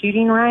Battlefield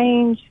Shooting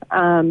Range.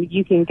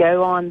 You can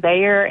go on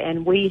there,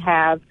 and we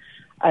have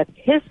a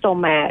pistol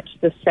match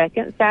the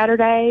second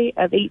Saturday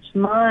of each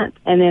month,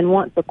 and then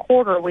once a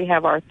quarter we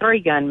have our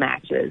 3-gun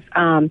matches.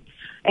 And,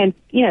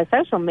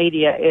 social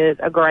media is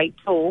a great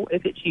tool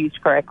if it's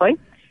used correctly.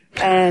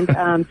 And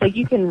so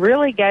you can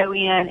really go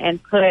in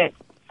and put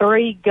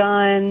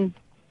 3-gun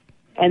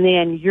and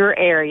then your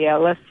area,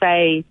 let's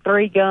say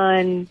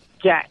 3-gun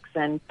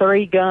Jackson,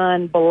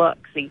 3-gun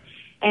Biloxi,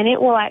 and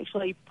it will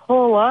actually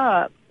pull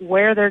up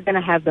where they're going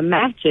to have the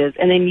matches.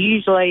 And then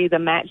usually the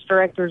match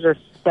directors are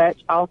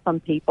such awesome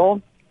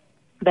people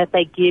that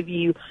they give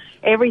you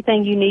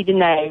everything you need to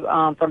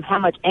know, from how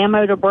much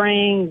ammo to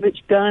bring, which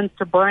guns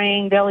to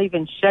bring. They'll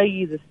even show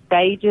you the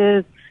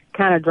stages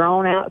kind of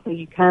drawn out so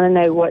you kind of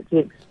know what to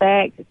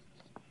expect.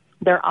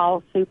 They're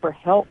all super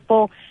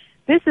helpful.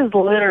 This is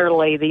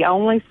literally the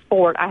only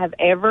sport I have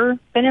ever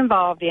been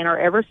involved in or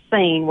ever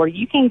seen where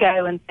you can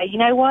go and say, you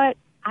know what,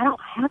 I don't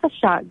have a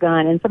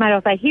shotgun. And somebody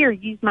will say, here,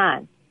 use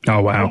mine.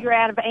 Oh, wow. You're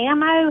out of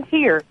ammo?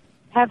 Here,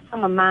 have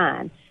some of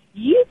mine.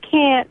 You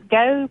can't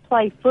go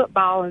play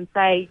football and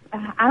say,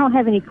 I don't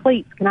have any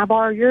cleats. Can I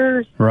borrow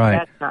yours? Right.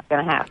 That's not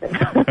going to happen.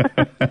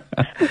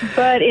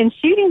 But in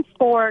shooting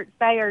sports,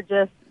 they are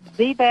just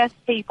the best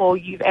people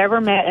you've ever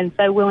met and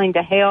so willing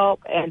to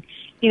help. And,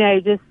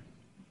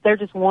 they're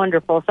just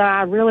wonderful. So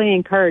I really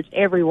encourage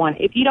everyone.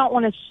 If you don't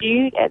want to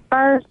shoot at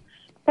first,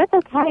 that's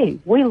okay.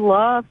 We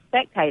love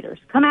spectators.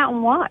 Come out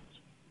and watch.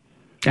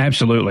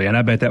 Absolutely, and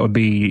I bet that would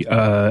be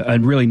a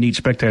really neat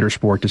spectator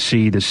sport to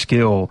see the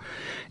skill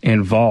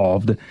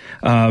involved.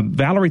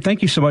 Valerie,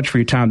 thank you so much for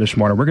your time this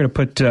morning. We're going to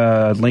put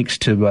links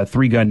to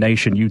Three Gun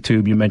Nation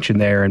YouTube you mentioned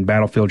there and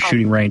Battlefield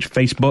Shooting Range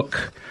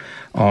Facebook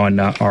on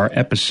our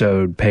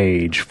episode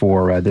page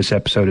for this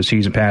episode of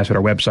Season Pass at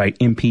our website,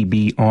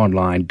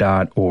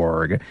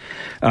 mpbonline.org.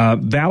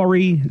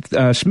 Valerie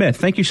Smith,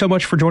 thank you so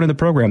much for joining the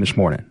program this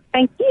morning.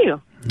 Thank you.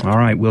 All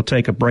right, we'll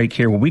take a break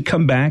here. When we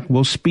come back,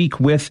 we'll speak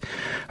with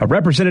a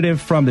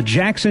representative from the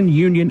Jackson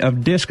Union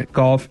of Disc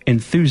Golf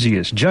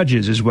Enthusiasts.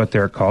 Judges is what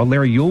they're called.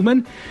 Larry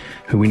Ullman,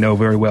 who we know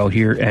very well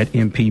here at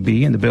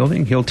MPB in the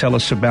building. He'll tell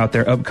us about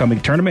their upcoming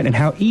tournament and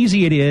how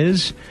easy it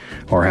is,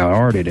 or how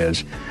hard it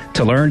is,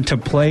 to learn to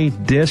play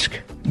disc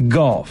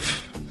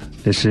golf.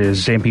 This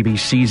is MPB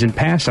Season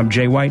Pass. I'm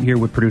Jay White here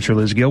with producer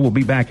Liz Gill. We'll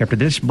be back after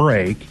this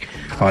break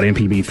on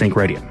MPB Think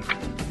Radio.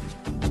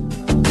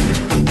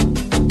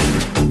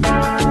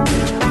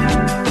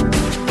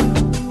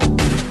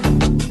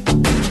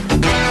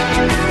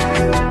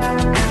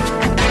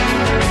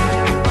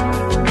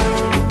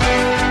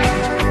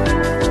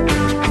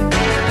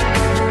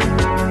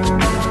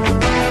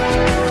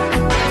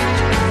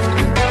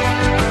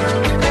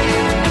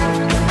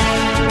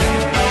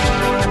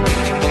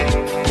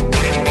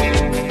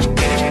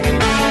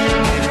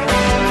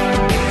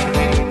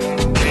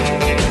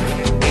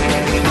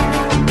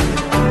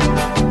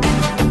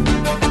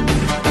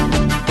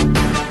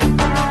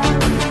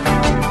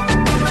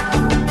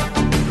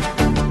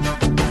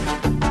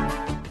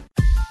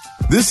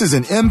 This is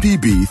an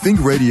MPB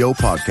Think Radio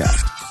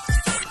podcast.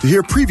 To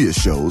hear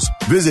previous shows,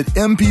 visit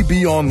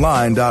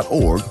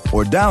mpbonline.org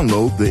or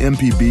download the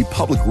MPB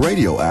Public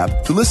Radio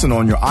app to listen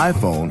on your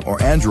iPhone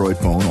or Android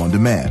phone on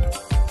demand.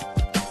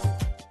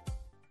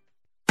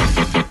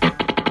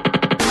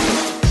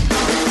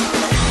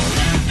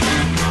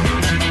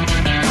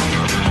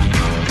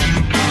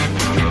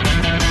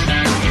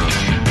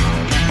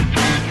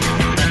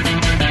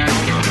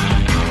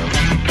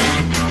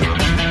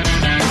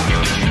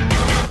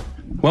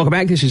 Welcome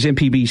back. This is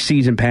MPB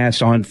Season Pass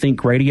on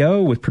Think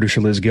Radio with producer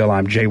Liz Gill.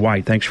 I'm Jay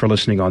White. Thanks for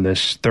listening on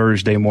this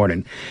Thursday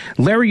morning.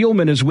 Larry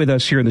Ullman is with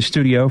us here in the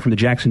studio from the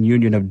Jackson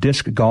Union of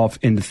Disc Golf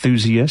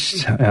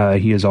Enthusiasts.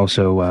 He is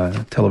also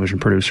a television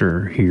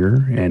producer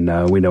here,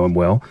 and we know him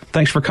well.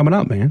 Thanks for coming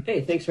up, man.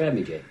 Hey, thanks for having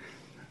me, Jay.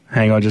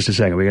 Hang on just a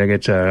second. We got to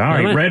get all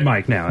right, red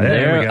mic now.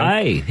 There we go.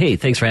 Hey,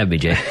 thanks for having me,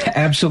 Jay.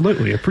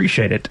 Absolutely.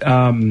 Appreciate it.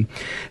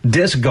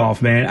 Disc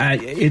golf, man.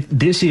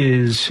 This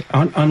is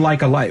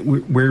unlike a lot.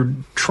 We're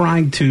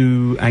trying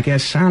to, I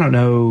guess, I don't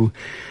know,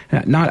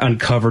 not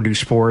uncover new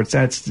sports.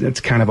 That's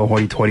kind of a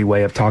hoity-toity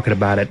way of talking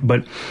about it.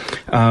 But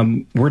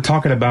we're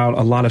talking about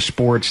a lot of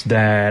sports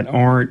that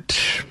aren't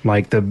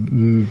like the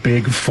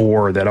big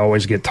four that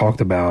always get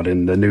talked about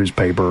in the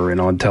newspaper and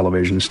on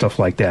television and stuff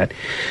like that.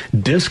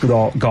 Disc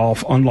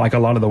golf, unlike a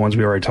lot of the ones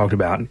we already talked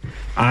about,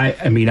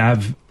 I mean,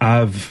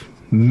 I've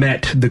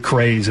met the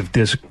craze of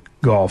disc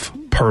golf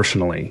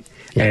personally.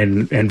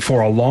 And for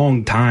a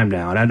long time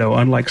now, and I know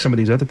unlike some of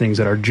these other things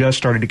that are just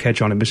starting to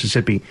catch on in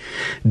Mississippi,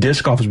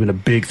 disc golf has been a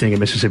big thing in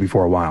Mississippi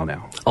for a while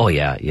now. Oh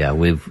yeah,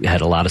 we've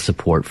had a lot of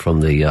support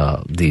from the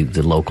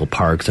local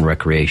parks and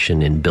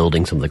recreation in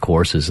building some of the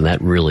courses, and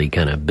that really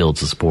kind of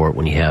builds the sport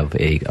when you have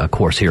a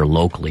course here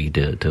locally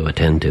to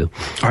attend to.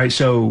 All right,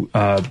 so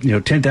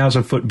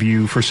 10,000-foot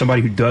view for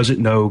somebody who doesn't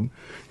know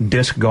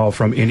disc golf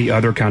from any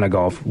other kind of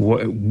golf.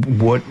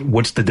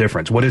 What's the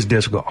difference? What is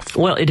disc golf?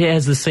 Well, it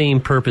has the same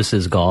purpose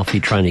as golf.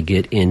 You're trying to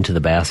get into the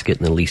basket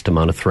in the least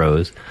amount of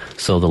throws,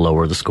 so the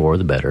lower the score,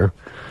 the better.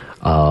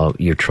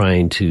 You're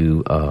trying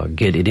to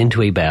get it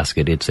into a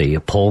basket. It's a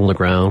pole in the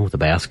ground with a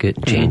basket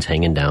and chains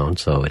hanging down,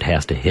 so it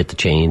has to hit the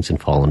chains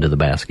and fall into the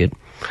basket,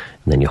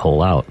 and then you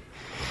hole out.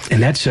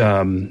 And that's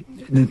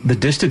the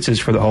distances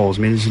for the holes.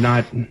 I mean,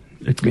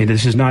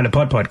 this is not a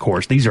putt-putt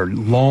course. These are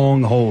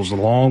long holes, a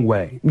long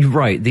way.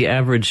 Right. The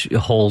average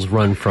holes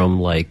run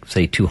from,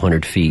 say,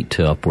 200 feet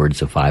to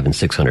upwards of 500 and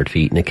 600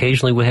 feet, and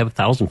occasionally we have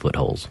 1,000-foot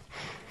holes.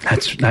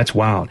 That's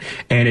wild.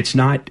 And it's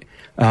not,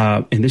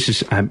 and this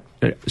is, I'm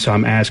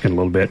asking a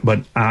little bit, but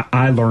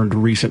I learned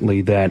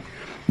recently that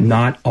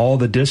not all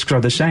the discs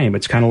are the same.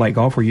 It's kind of like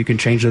golf where you can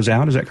change those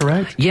out. Is that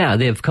correct? Yeah,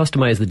 they've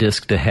customized the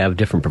disc to have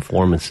different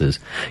performances.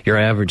 Your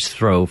average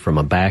throw from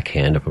a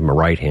backhand, from a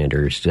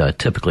right-hander, is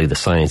typically the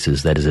science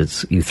is that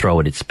as you throw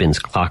it, it spins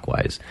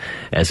clockwise.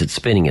 As it's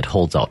spinning, it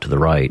holds out to the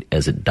right.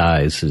 As it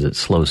dives, as it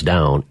slows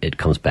down, it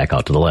comes back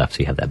out to the left. So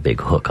you have that big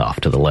hook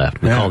off to the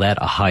left. We call that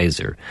a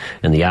hyzer.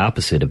 And the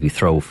opposite, if you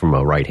throw from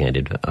a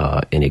right-handed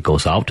and it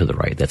goes out to the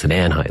right, that's an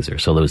anhyzer.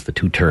 So those are the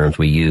two terms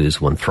we use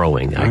when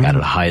throwing. I got a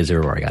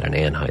hyzer or I got an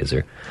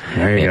anhyzer.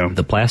 There you go.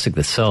 The plastic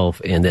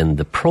itself and then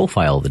the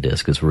profile of the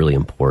disc is really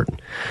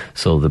important.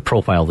 So the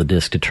profile of the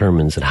disc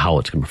determines how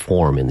it's going to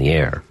perform in the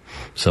air.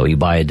 So you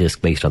buy a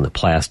disc based on the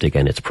plastic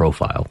and its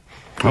profile.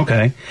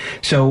 Okay.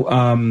 So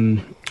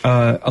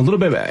a little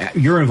bit about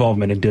your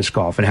involvement in disc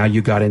golf and how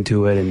you got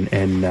into it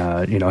and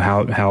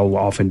how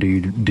often do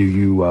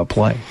you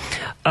play?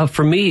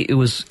 For me, it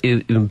was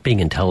being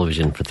in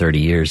television for 30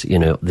 years.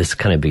 This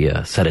kind of be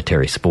a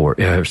sedentary sport,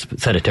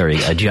 sedentary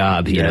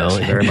job. Yes,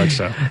 very much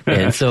so.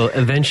 And so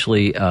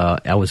eventually,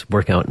 I was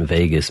working out in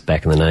Vegas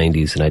back in the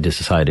 90s, and I just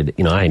decided,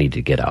 I need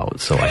to get out.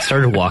 So I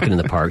started walking in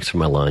the parks for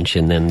my lunch,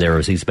 and then there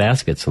was these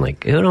baskets. And I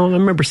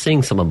remember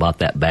seeing something about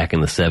that back in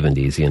the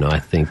 70s. I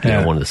think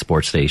one of the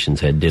sports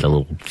stations did a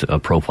little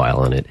profile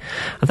on it.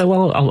 I thought,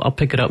 well, I'll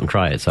pick it up and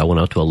try it. So I went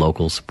out to a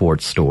local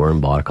sports store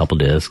and bought a couple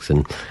discs,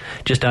 and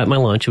just at my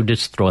lunch, would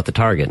just throw at the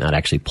target, not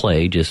actually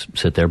play, just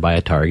sit there by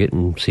a target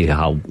and see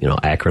how,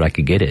 accurate I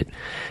could get it.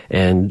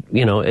 And,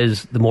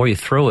 as the more you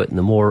throw it and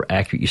the more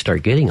accurate you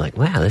start getting, like,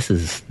 wow, this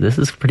is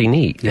pretty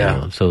neat.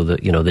 Yeah. So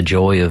the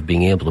joy of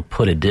being able to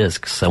put a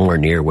disc somewhere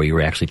near where you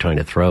were actually trying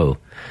to throw,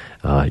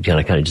 kind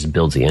of just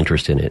builds the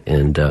interest in it.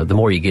 And the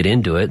more you get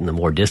into it and the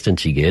more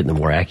distance you get and the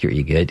more accurate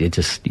you get, it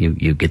just,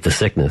 you get the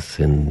sickness.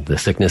 And the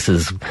sickness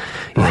is,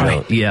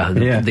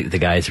 the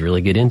guys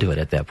really get into it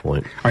at that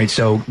point. All right,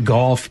 so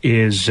golf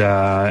is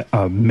a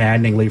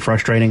maddeningly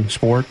frustrating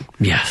sport.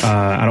 Yes.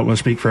 I don't want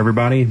to speak for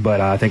everybody,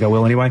 but I think I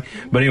will anyway.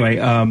 But anyway,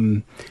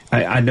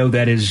 I know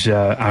that is,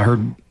 I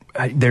heard...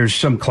 there's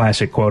some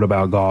classic quote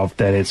about golf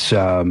that it's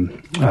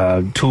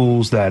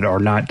tools that are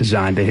not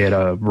designed to hit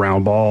a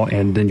round ball,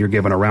 and then you're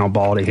given a round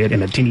ball to hit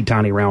in a teeny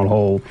tiny round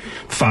hole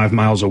 5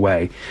 miles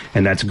away,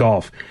 and that's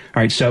golf.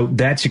 All right, so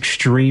that's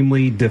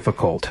extremely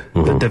difficult.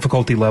 Mm-hmm. The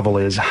difficulty level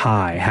is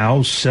high.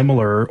 How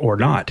similar or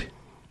not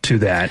to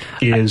that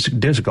is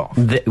disc golf?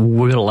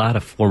 We got a lot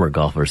of former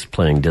golfers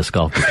playing disc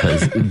golf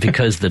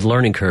because the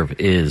learning curve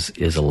is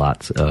a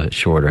lot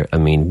shorter. I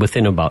mean,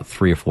 within about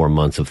 3 or 4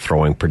 months of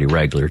throwing pretty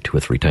regular 2 or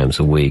 3 times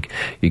a week,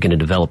 you're going to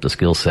develop the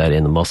skill set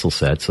and the muscle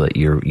set so that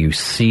you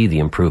see the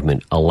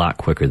improvement a lot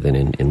quicker than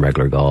in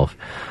regular golf.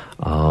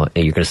 And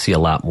you're going to see a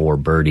lot more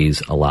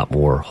birdies, a lot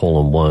more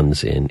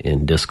hole-in-ones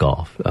in disc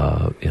golf,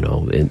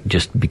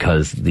 just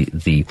because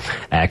the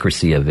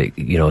accuracy of it,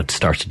 it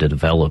starts to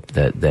develop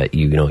that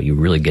you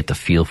really get the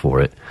feel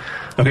for it.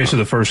 Okay, so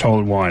the first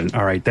hole-in-one,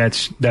 all right,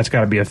 that's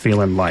got to be a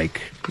feeling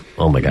like,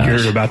 oh my gosh,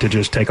 you're about to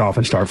just take off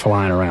and start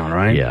flying around,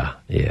 right? Yeah,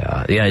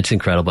 it's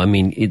incredible. I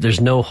mean,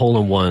 there's no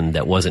hole-in-one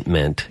that wasn't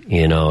meant,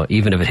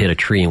 even if it hit a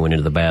tree and went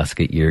into the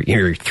basket,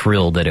 you're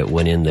thrilled that it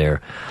went in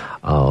there.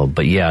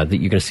 But yeah,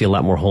 you're going to see a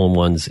lot more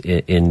hole-in-ones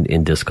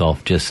in disc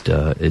golf just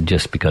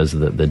because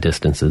of the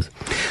distances.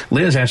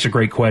 Liz asked a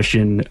great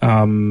question.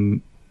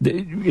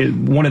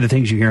 One of the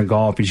things you hear in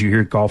golf is you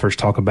hear golfers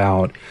talk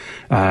about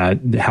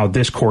how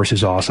this course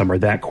is awesome or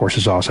that course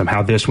is awesome,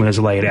 how this one is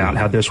laid out,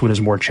 how this one is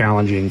more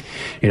challenging.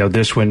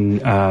 This one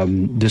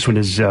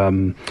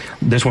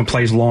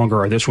plays longer,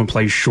 or this one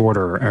plays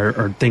shorter,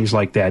 or things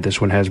like that. This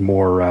one has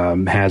more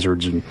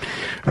hazards,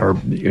 or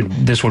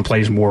this one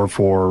plays more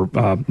for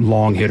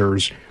long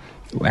hitters.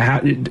 How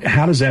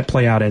does that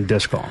play out in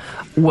disc golf?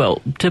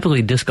 Well,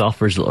 typically disc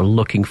golfers are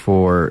looking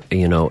for,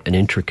 an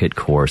intricate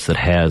course that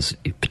has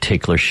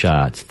particular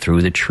shots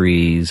through the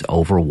trees,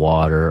 over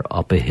water,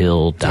 up a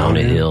hill, down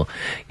a hill.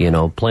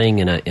 Playing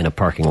in a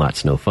parking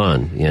lot's no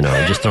fun,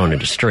 just throwing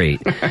it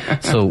straight.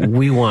 So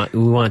we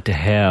want to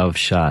have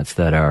shots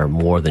that are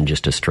more than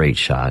just a straight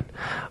shot.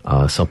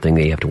 Something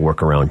that you have to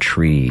work around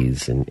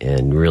trees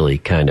and really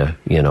kind of,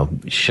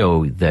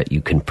 show that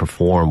you can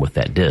perform with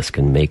that disc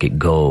and make it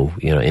go,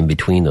 in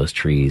between those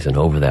trees and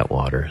over that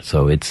water.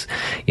 So it's,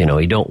 you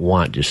don't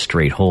want just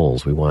straight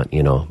holes. We want,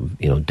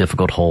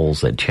 difficult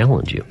holes that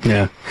challenge you.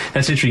 Yeah.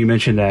 That's interesting. You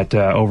mentioned that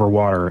over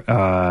water.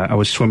 I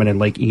was swimming in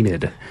Lake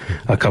Enid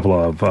a couple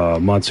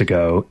of months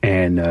ago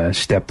and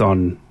stepped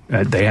on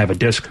they have a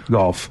disc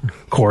golf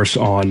course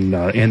on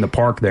in the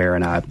park there,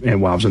 and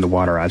while I was in the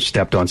water, I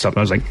stepped on something.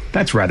 I was like,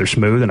 "That's rather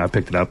smooth," and I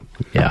picked it up.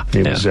 Yeah,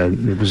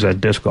 it was a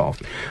disc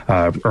golf,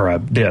 or a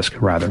disc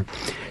rather.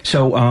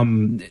 So,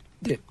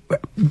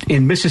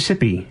 in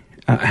Mississippi,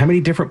 how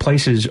many different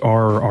places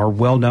are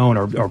well known,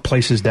 or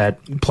places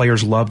that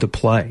players love to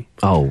play?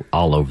 Oh,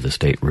 all over the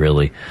state,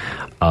 really.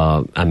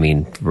 I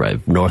mean,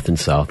 right, north and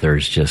south.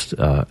 There's just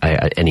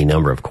any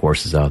number of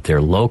courses out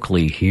there.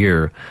 Locally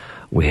here,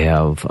 we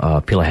have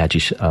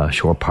Pelahatchie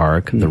Shore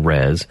Park, the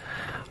Res.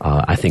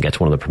 I think that's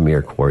one of the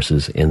premier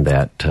courses in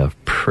that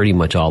pretty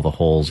much all the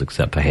holes,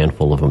 except a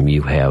handful of them,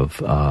 you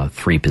have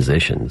 3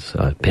 positions,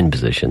 pin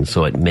positions.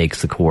 So it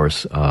makes the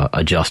course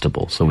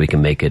adjustable. So we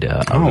can make it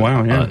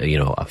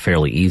a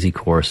fairly easy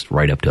course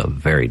right up to a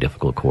very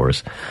difficult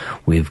course.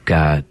 We've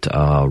got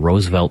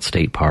Roosevelt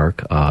State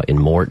Park in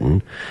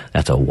Morton.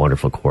 That's a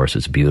wonderful course.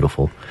 It's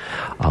beautiful.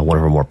 One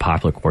of our more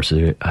popular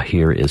courses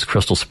here is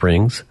Crystal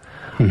Springs.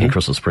 In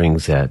Crystal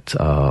Springs, that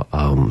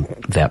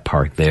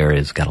park there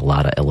has got a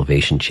lot of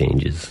elevation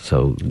changes,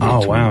 so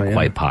it's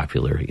quite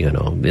popular.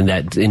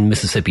 In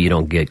Mississippi, you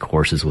don't get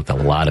courses with a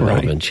lot of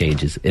elevation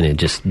changes, and it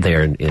just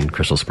there in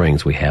Crystal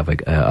Springs, we have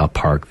a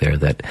park there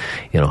that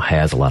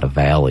has a lot of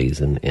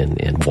valleys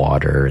and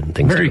water and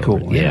things. Very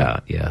cool.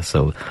 Yeah.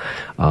 So.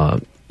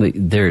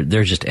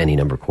 There's just any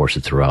number of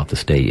courses throughout the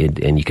state,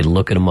 and you can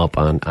look them up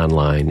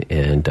online.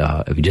 And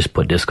if you just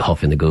put disc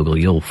golf into Google,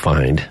 you'll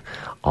find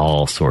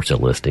all sorts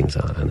of listings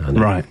on it.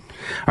 Right.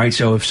 All right.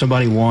 So if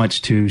somebody wants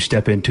to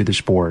step into the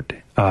sport,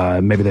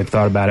 maybe they've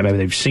thought about it, maybe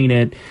they've seen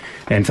it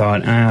and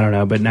thought, I don't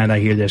know, but now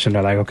they hear this and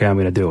they're like, okay, I'm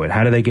going to do it.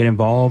 How do they get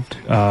involved?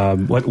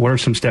 What are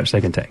some steps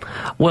they can take?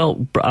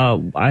 Well,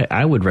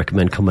 I would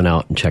recommend coming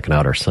out and checking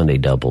out our Sunday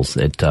doubles.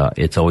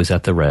 It's always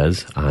at the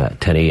Res,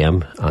 10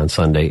 a.m. on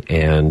Sunday,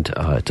 and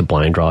it's a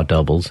blind draw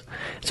doubles.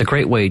 It's a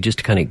great way just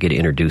to kind of get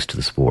introduced to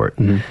the sport.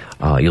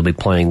 Mm-hmm.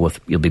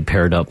 You'll be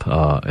paired up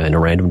in a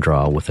random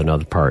draw with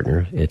another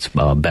partner. It's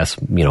best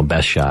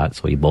shot,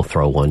 so you both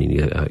throw one,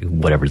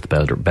 and whatever's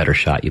the better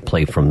shot, you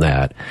play from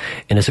that.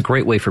 And it's a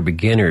great way for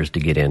beginners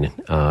to get in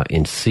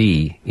and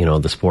see,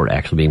 the sport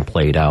actually being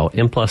played out,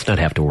 and plus not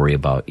have to worry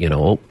about,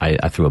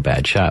 I threw a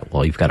bad shot.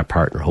 Well, you've got a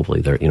partner.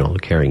 Hopefully they're,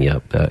 carrying you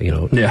up,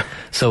 Yeah.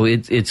 So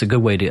it's a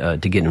good way to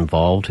get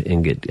involved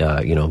and get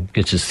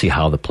to see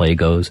how the play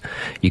goes.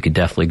 You could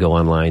definitely go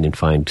online and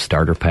find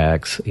starter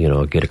packs,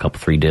 get a couple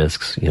 3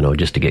 discs,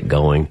 just to get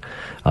going.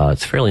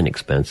 It's fairly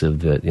inexpensive.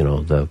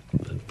 The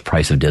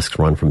price of discs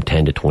run from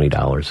 $10 to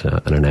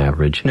 $20 on an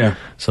average. Yeah.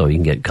 So you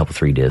can get a couple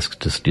 3 discs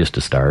just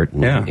to start.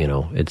 And,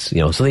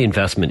 yeah. So the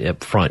investment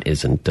up front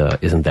isn't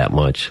that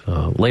much.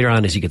 Later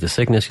on, as you get the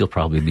sickness, you'll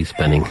probably be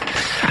spending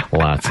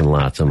lots and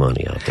lots of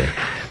money out there.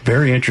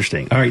 Very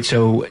interesting. All right,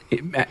 so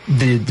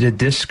the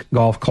disc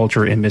golf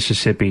culture in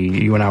Mississippi,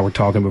 you and I were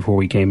talking before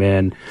we came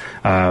in.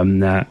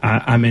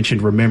 I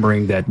mentioned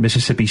remembering that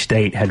Mississippi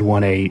State had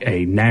won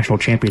a national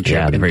championship.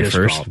 Yeah, the very disc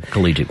first golf.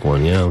 Collegiate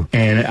one, yeah.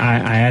 And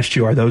I asked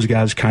you, are those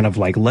guys kind of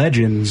like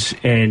legends?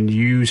 And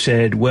you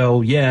said,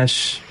 well,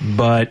 yes,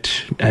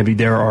 but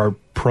there are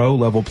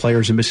pro-level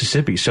players in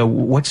Mississippi. So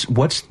what's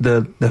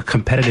the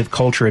competitive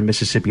culture in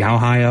Mississippi? How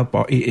high up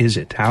is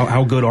it?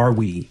 How good are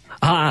we?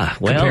 Well,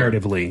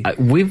 comparatively,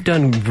 we've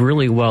done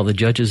really well. The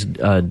judges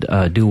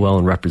do well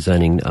in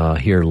representing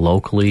here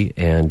locally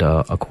and,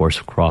 of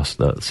course, across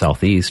the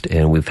Southeast.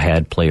 And we've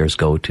had players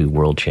go to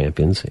world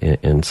champions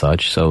and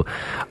such. So,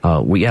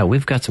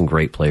 we've got some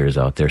great players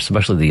out there,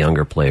 especially the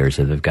younger players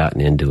that have gotten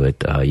into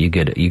it. You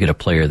get a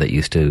player that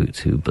used to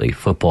play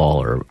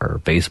football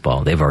or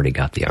baseball. They've already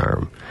got the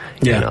arm.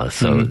 Yeah.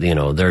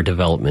 Their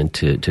development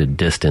to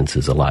distance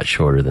is a lot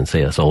shorter than,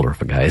 say, us older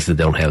guys that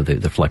don't have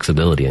the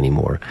flexibility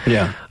anymore.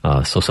 Yeah.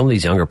 So some of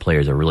these younger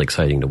players are really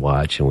exciting to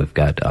watch, and we've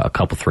got a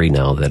couple 3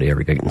 now that are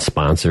getting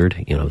sponsored.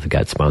 They've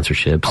got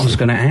sponsorships. I was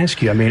going to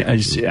ask you. I mean,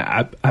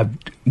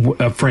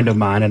 a friend of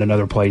mine at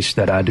another place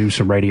that I do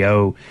some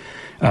radio.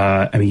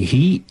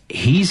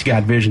 He's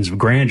got visions of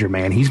grandeur,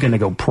 man. He's going to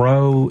go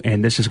pro,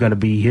 and this is going to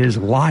be his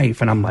life.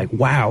 And I'm like,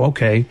 wow,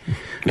 okay,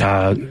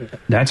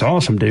 that's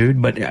awesome,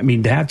 dude. But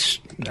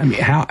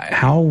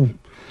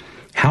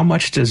how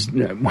much does,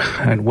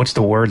 what's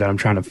the word that I'm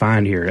trying to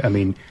find here? I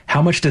mean,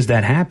 how much does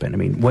that happen? I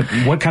mean,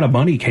 what kind of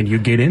money can you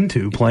get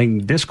into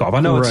playing disc golf?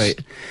 I know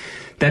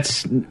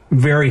that's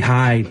very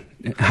high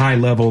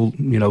level,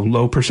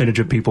 low percentage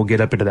of people get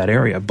up into that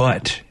area,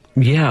 but...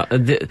 Yeah,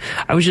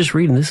 I was just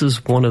reading. This is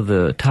one of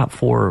the top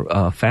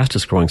 4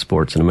 fastest growing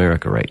sports in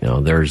America right now.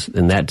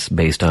 And that's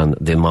based on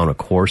the amount of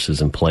courses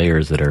and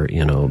players that are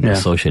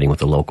associating with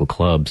the local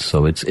clubs.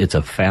 So it's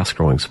a fast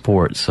growing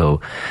sport.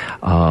 So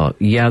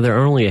there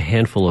are only a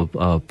handful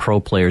of pro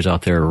players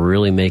out there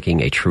really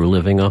making a true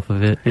living off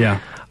of it.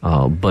 Yeah.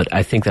 But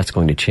I think that's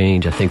going to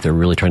change. I think they're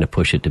really trying to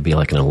push it to be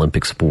like an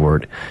Olympic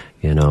sport.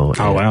 Oh,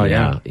 wow,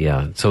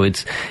 yeah. So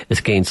it's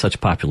gained such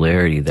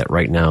popularity that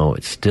right now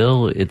it's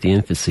still at the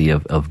infancy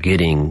of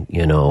getting,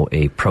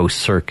 a pro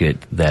circuit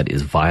that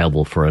is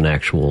viable for an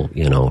actual,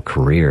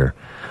 career.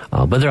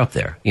 But they're up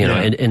there,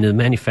 and the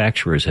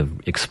manufacturers have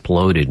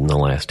exploded in the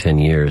last 10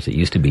 years. It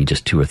used to be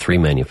just 2 or 3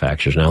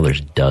 manufacturers. Now there's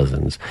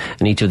dozens.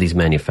 And each of these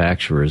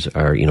manufacturers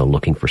are,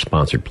 looking for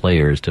sponsored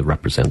players to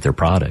represent their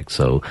product.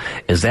 So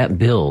as that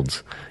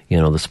builds,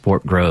 the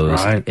sport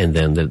grows, right. And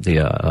then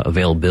the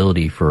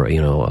availability for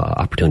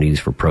opportunities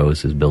for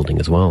pros is building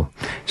as well.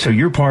 So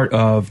you're part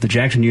of the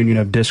Jackson Union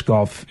of Disc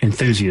Golf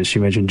Enthusiasts.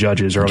 You mentioned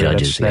judges earlier.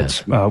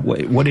 That's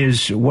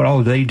what all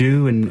do they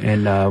do,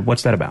 and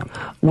what's that about?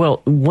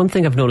 Well, one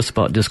thing I've noticed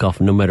about disc golf,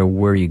 no matter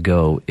where you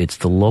go, it's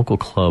the local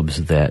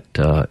clubs that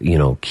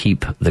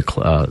keep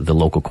the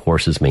local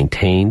courses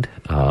maintained,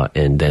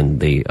 and then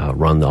they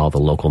run all the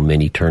local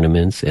mini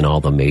tournaments and all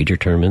the major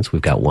tournaments.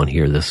 We've got one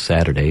here this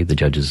Saturday. The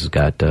judges have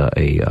got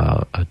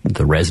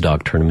the Res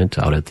Dog tournament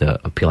out at the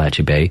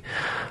Pelahatchie Bay.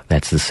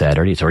 That's this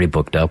Saturday. It's already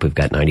booked up. We've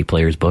got 90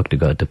 players booked to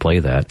go to play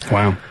that.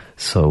 Wow.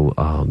 So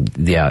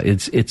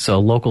it's a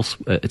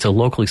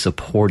locally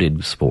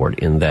supported sport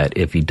in that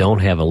if you don't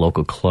have a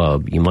local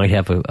club, you might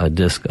have a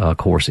disc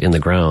course in the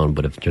ground,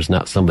 but if there's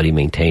not somebody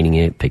maintaining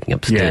it, picking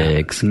up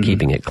sticks,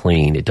 keeping it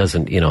clean, it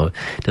doesn't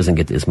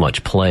get as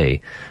much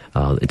play.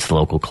 It's the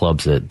local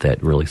clubs that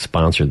really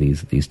sponsor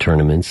these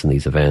tournaments and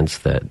these events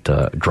that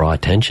draw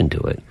attention to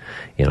it.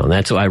 And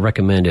that's what I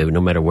recommend. No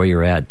matter where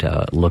you're at,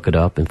 look it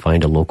up and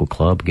find a local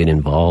club, get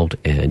involved,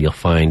 and you'll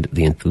find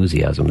the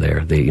enthusiasm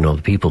there.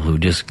 The people who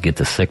just get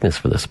the sickness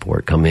for the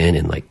sport come in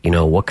and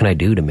what can I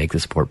do to make the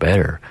sport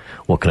better?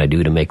 What can I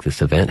do to make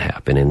this event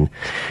happen? And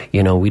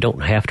we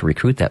don't have to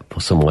recruit that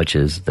so much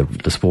as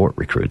the sport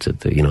recruits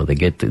it. They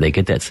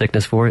get that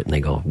sickness for it, and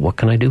they go, what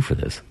can I do for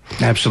this?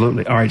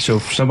 Absolutely. All right. So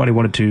if somebody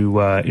wanted to,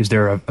 is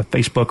there a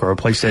Facebook or a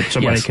place that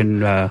somebody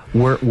can?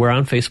 We're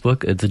on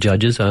Facebook. The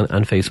judges on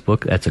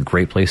Facebook. That's a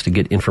great place to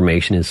get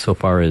information as so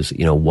far as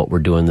what we're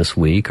doing this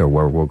week or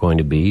where we're going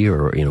to be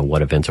or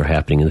what events are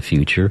happening in the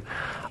future.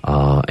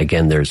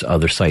 Again, there's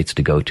other sites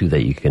to go to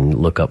that you can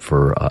look up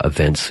for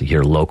events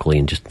here locally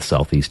in just the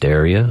southeast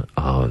area.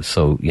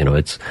 So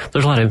there's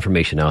a lot of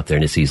information out there,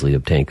 and it's easily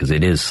obtained because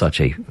it is such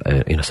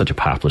a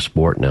popular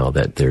sport now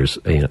that there's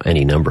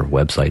any number of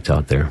websites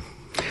out there.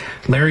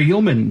 Larry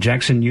Ullman,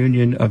 Jackson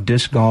Union of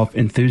Disc Golf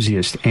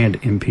Enthusiast and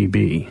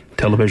MPB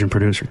television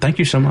producer. Thank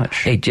you so much.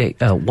 Hey, Jay,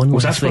 one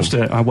last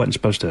thing. I wasn't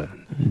supposed to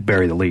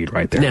bury the lead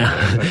right there.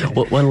 No.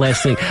 Well, one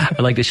last thing.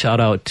 I'd like to shout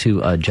out to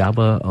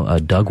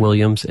Doug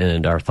Williams,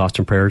 and our thoughts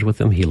and prayers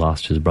with him. He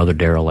lost his brother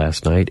Daryl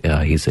last night.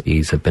 He's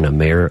been a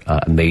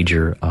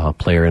major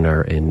player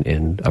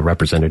in a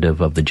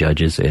representative of the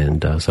judges,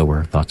 and so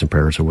our thoughts and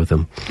prayers are with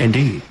him.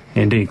 Indeed.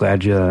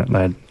 Glad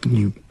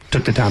you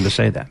took the time to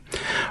say that.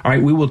 All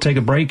right, we will take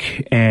a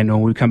break, and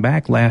when we come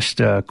back, last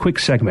quick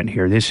segment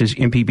here. This is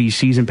MPB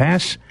Season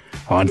Pass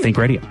on Think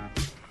Radio.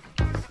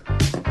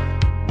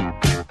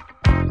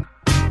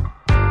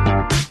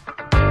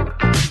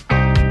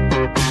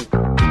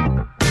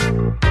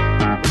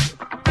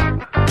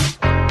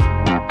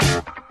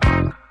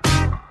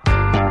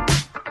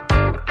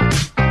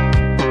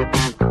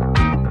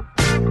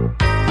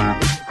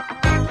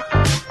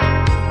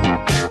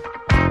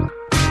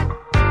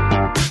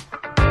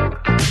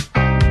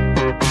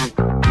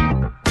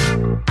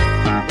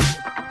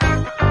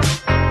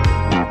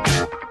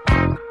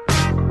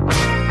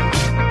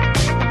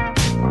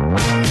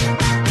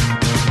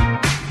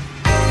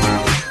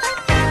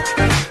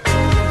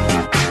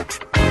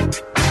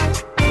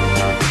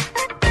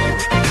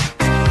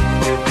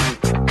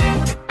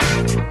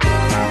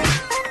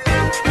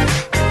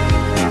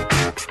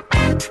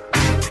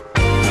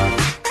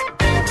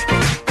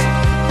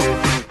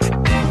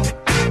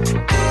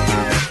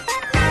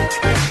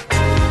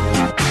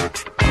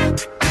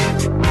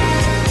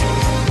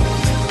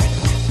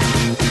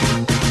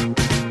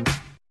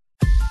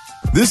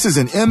 This is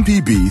an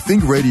MPB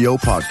Think Radio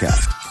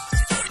podcast.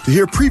 To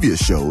hear previous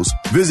shows,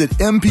 visit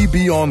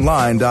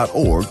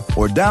mpbonline.org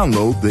or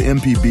download the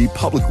MPB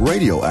Public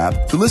Radio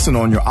app to listen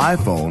on your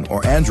iPhone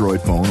or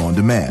Android phone on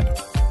demand.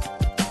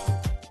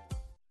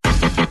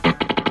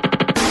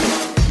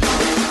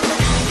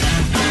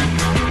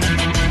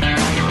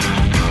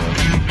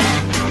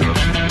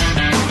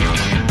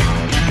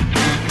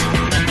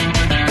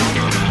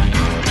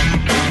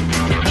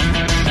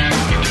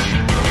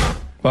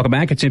 Welcome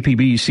back. It's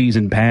MPB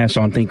Season Pass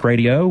on Think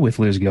Radio with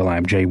Liz Gill.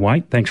 I'm Jay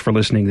White. Thanks for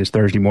listening this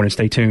Thursday morning.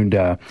 Stay tuned.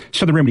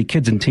 Southern Remedy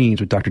Kids and Teens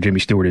with Dr. Jimmy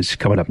Stewart is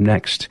coming up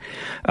next.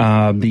 The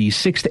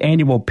 6th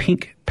annual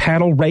Pink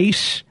Paddle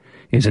Race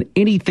is an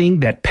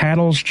Anything That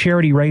Paddles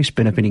charity race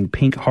benefiting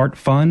Pink Heart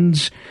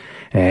Funds.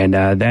 And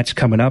that's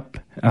coming up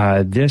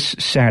this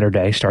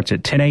Saturday. Starts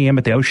at 10 a.m.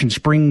 at the Ocean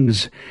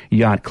Springs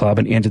Yacht Club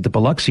and ends at the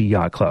Biloxi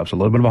Yacht Club. So a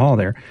little bit of a haul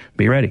there.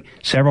 Be ready.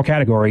 Several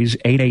categories.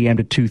 8 a.m.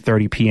 to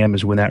 2:30 p.m.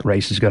 is when that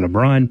race is going to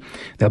run.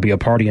 There'll be a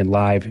party and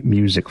live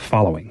music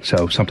following.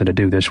 So something to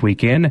do this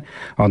weekend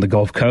on the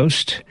Gulf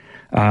Coast.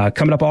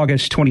 Coming up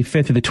August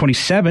 25th to the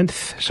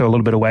 27th, so a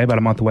little bit away, about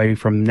a month away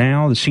from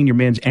now, the Senior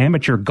Men's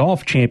Amateur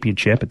Golf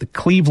Championship at the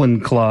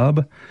Cleveland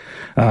Club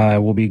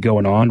will be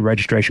going on.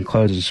 Registration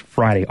closes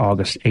Friday,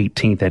 August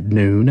 18th at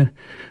noon.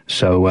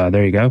 So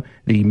there you go.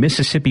 The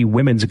Mississippi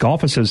Women's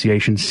Golf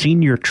Association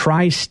Senior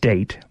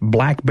Tri-State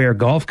Black Bear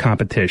Golf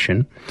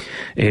Competition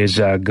is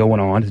going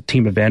on. It's a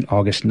team event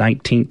August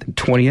 19th and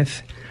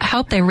 20th. I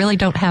hope they really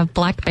don't have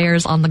black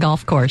bears on the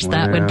golf course.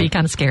 That would be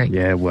kind of scary.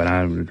 Yeah,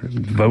 I would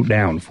vote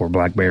down for black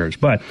Black Bears.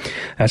 But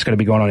that's going to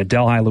be going on in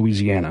Delhi,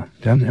 Louisiana.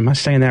 Am I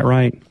saying that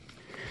right?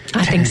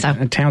 I think so.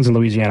 Towns in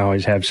Louisiana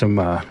always have some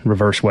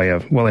reverse way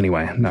of, well,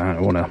 anyway, I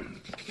don't want to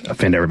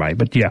offend everybody.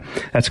 But yeah,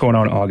 that's going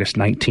on August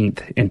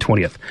 19th and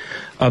 20th.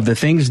 Of the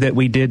things that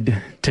we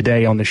did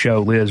today on the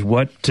show, Liz,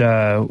 what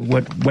do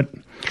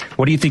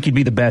you think you'd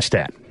be the best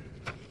at?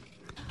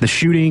 The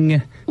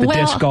shooting, the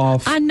disc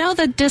golf? I know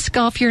the disc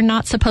golf, you're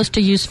not supposed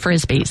to use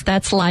Frisbees.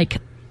 That's like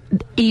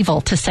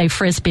evil to say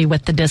Frisbee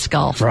with the disc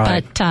golf.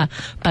 Right.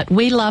 But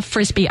we love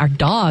Frisbee. Our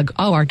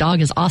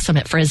dog is awesome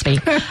at Frisbee.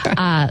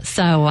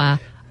 So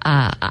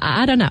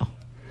I don't know.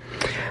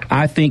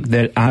 I think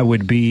that I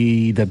would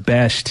be the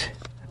best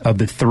of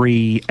the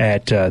three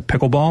at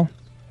pickleball.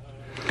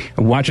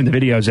 Watching the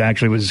videos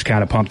actually was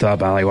kind of pumped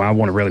up. I really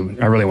want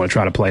to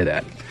try to play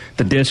that.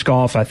 The disc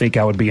golf, I think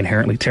I would be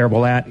inherently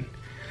terrible at.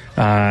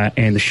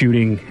 And the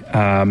shooting,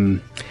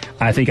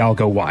 I think I'll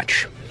go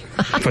watch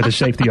for the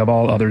safety of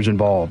all others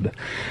involved.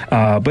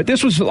 But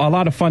this was a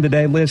lot of fun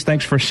today, Liz.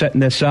 Thanks for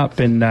setting this up.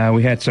 And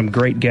we had some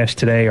great guests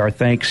today. Our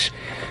thanks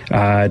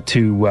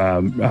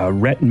to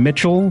Rhett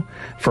Mitchell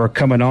for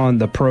coming on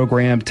the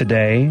program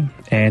today,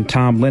 and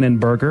Tom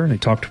Linenberger. They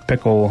talked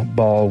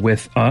pickleball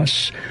with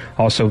us.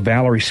 Also,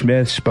 Valerie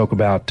Smith spoke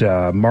about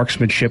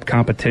marksmanship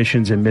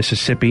competitions in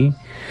Mississippi.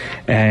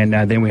 And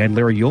then we had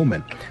Larry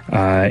Ullman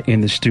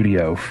in the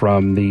studio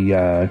from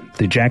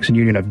the Jackson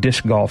Union of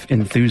Disc Golf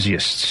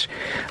Enthusiasts.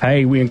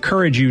 Hey, we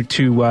encourage you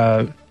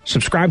to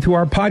subscribe to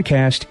our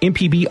podcast,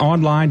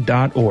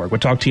 mpbonline.org. We'll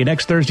talk to you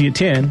next Thursday at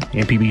 10,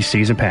 MPB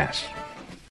Season Pass.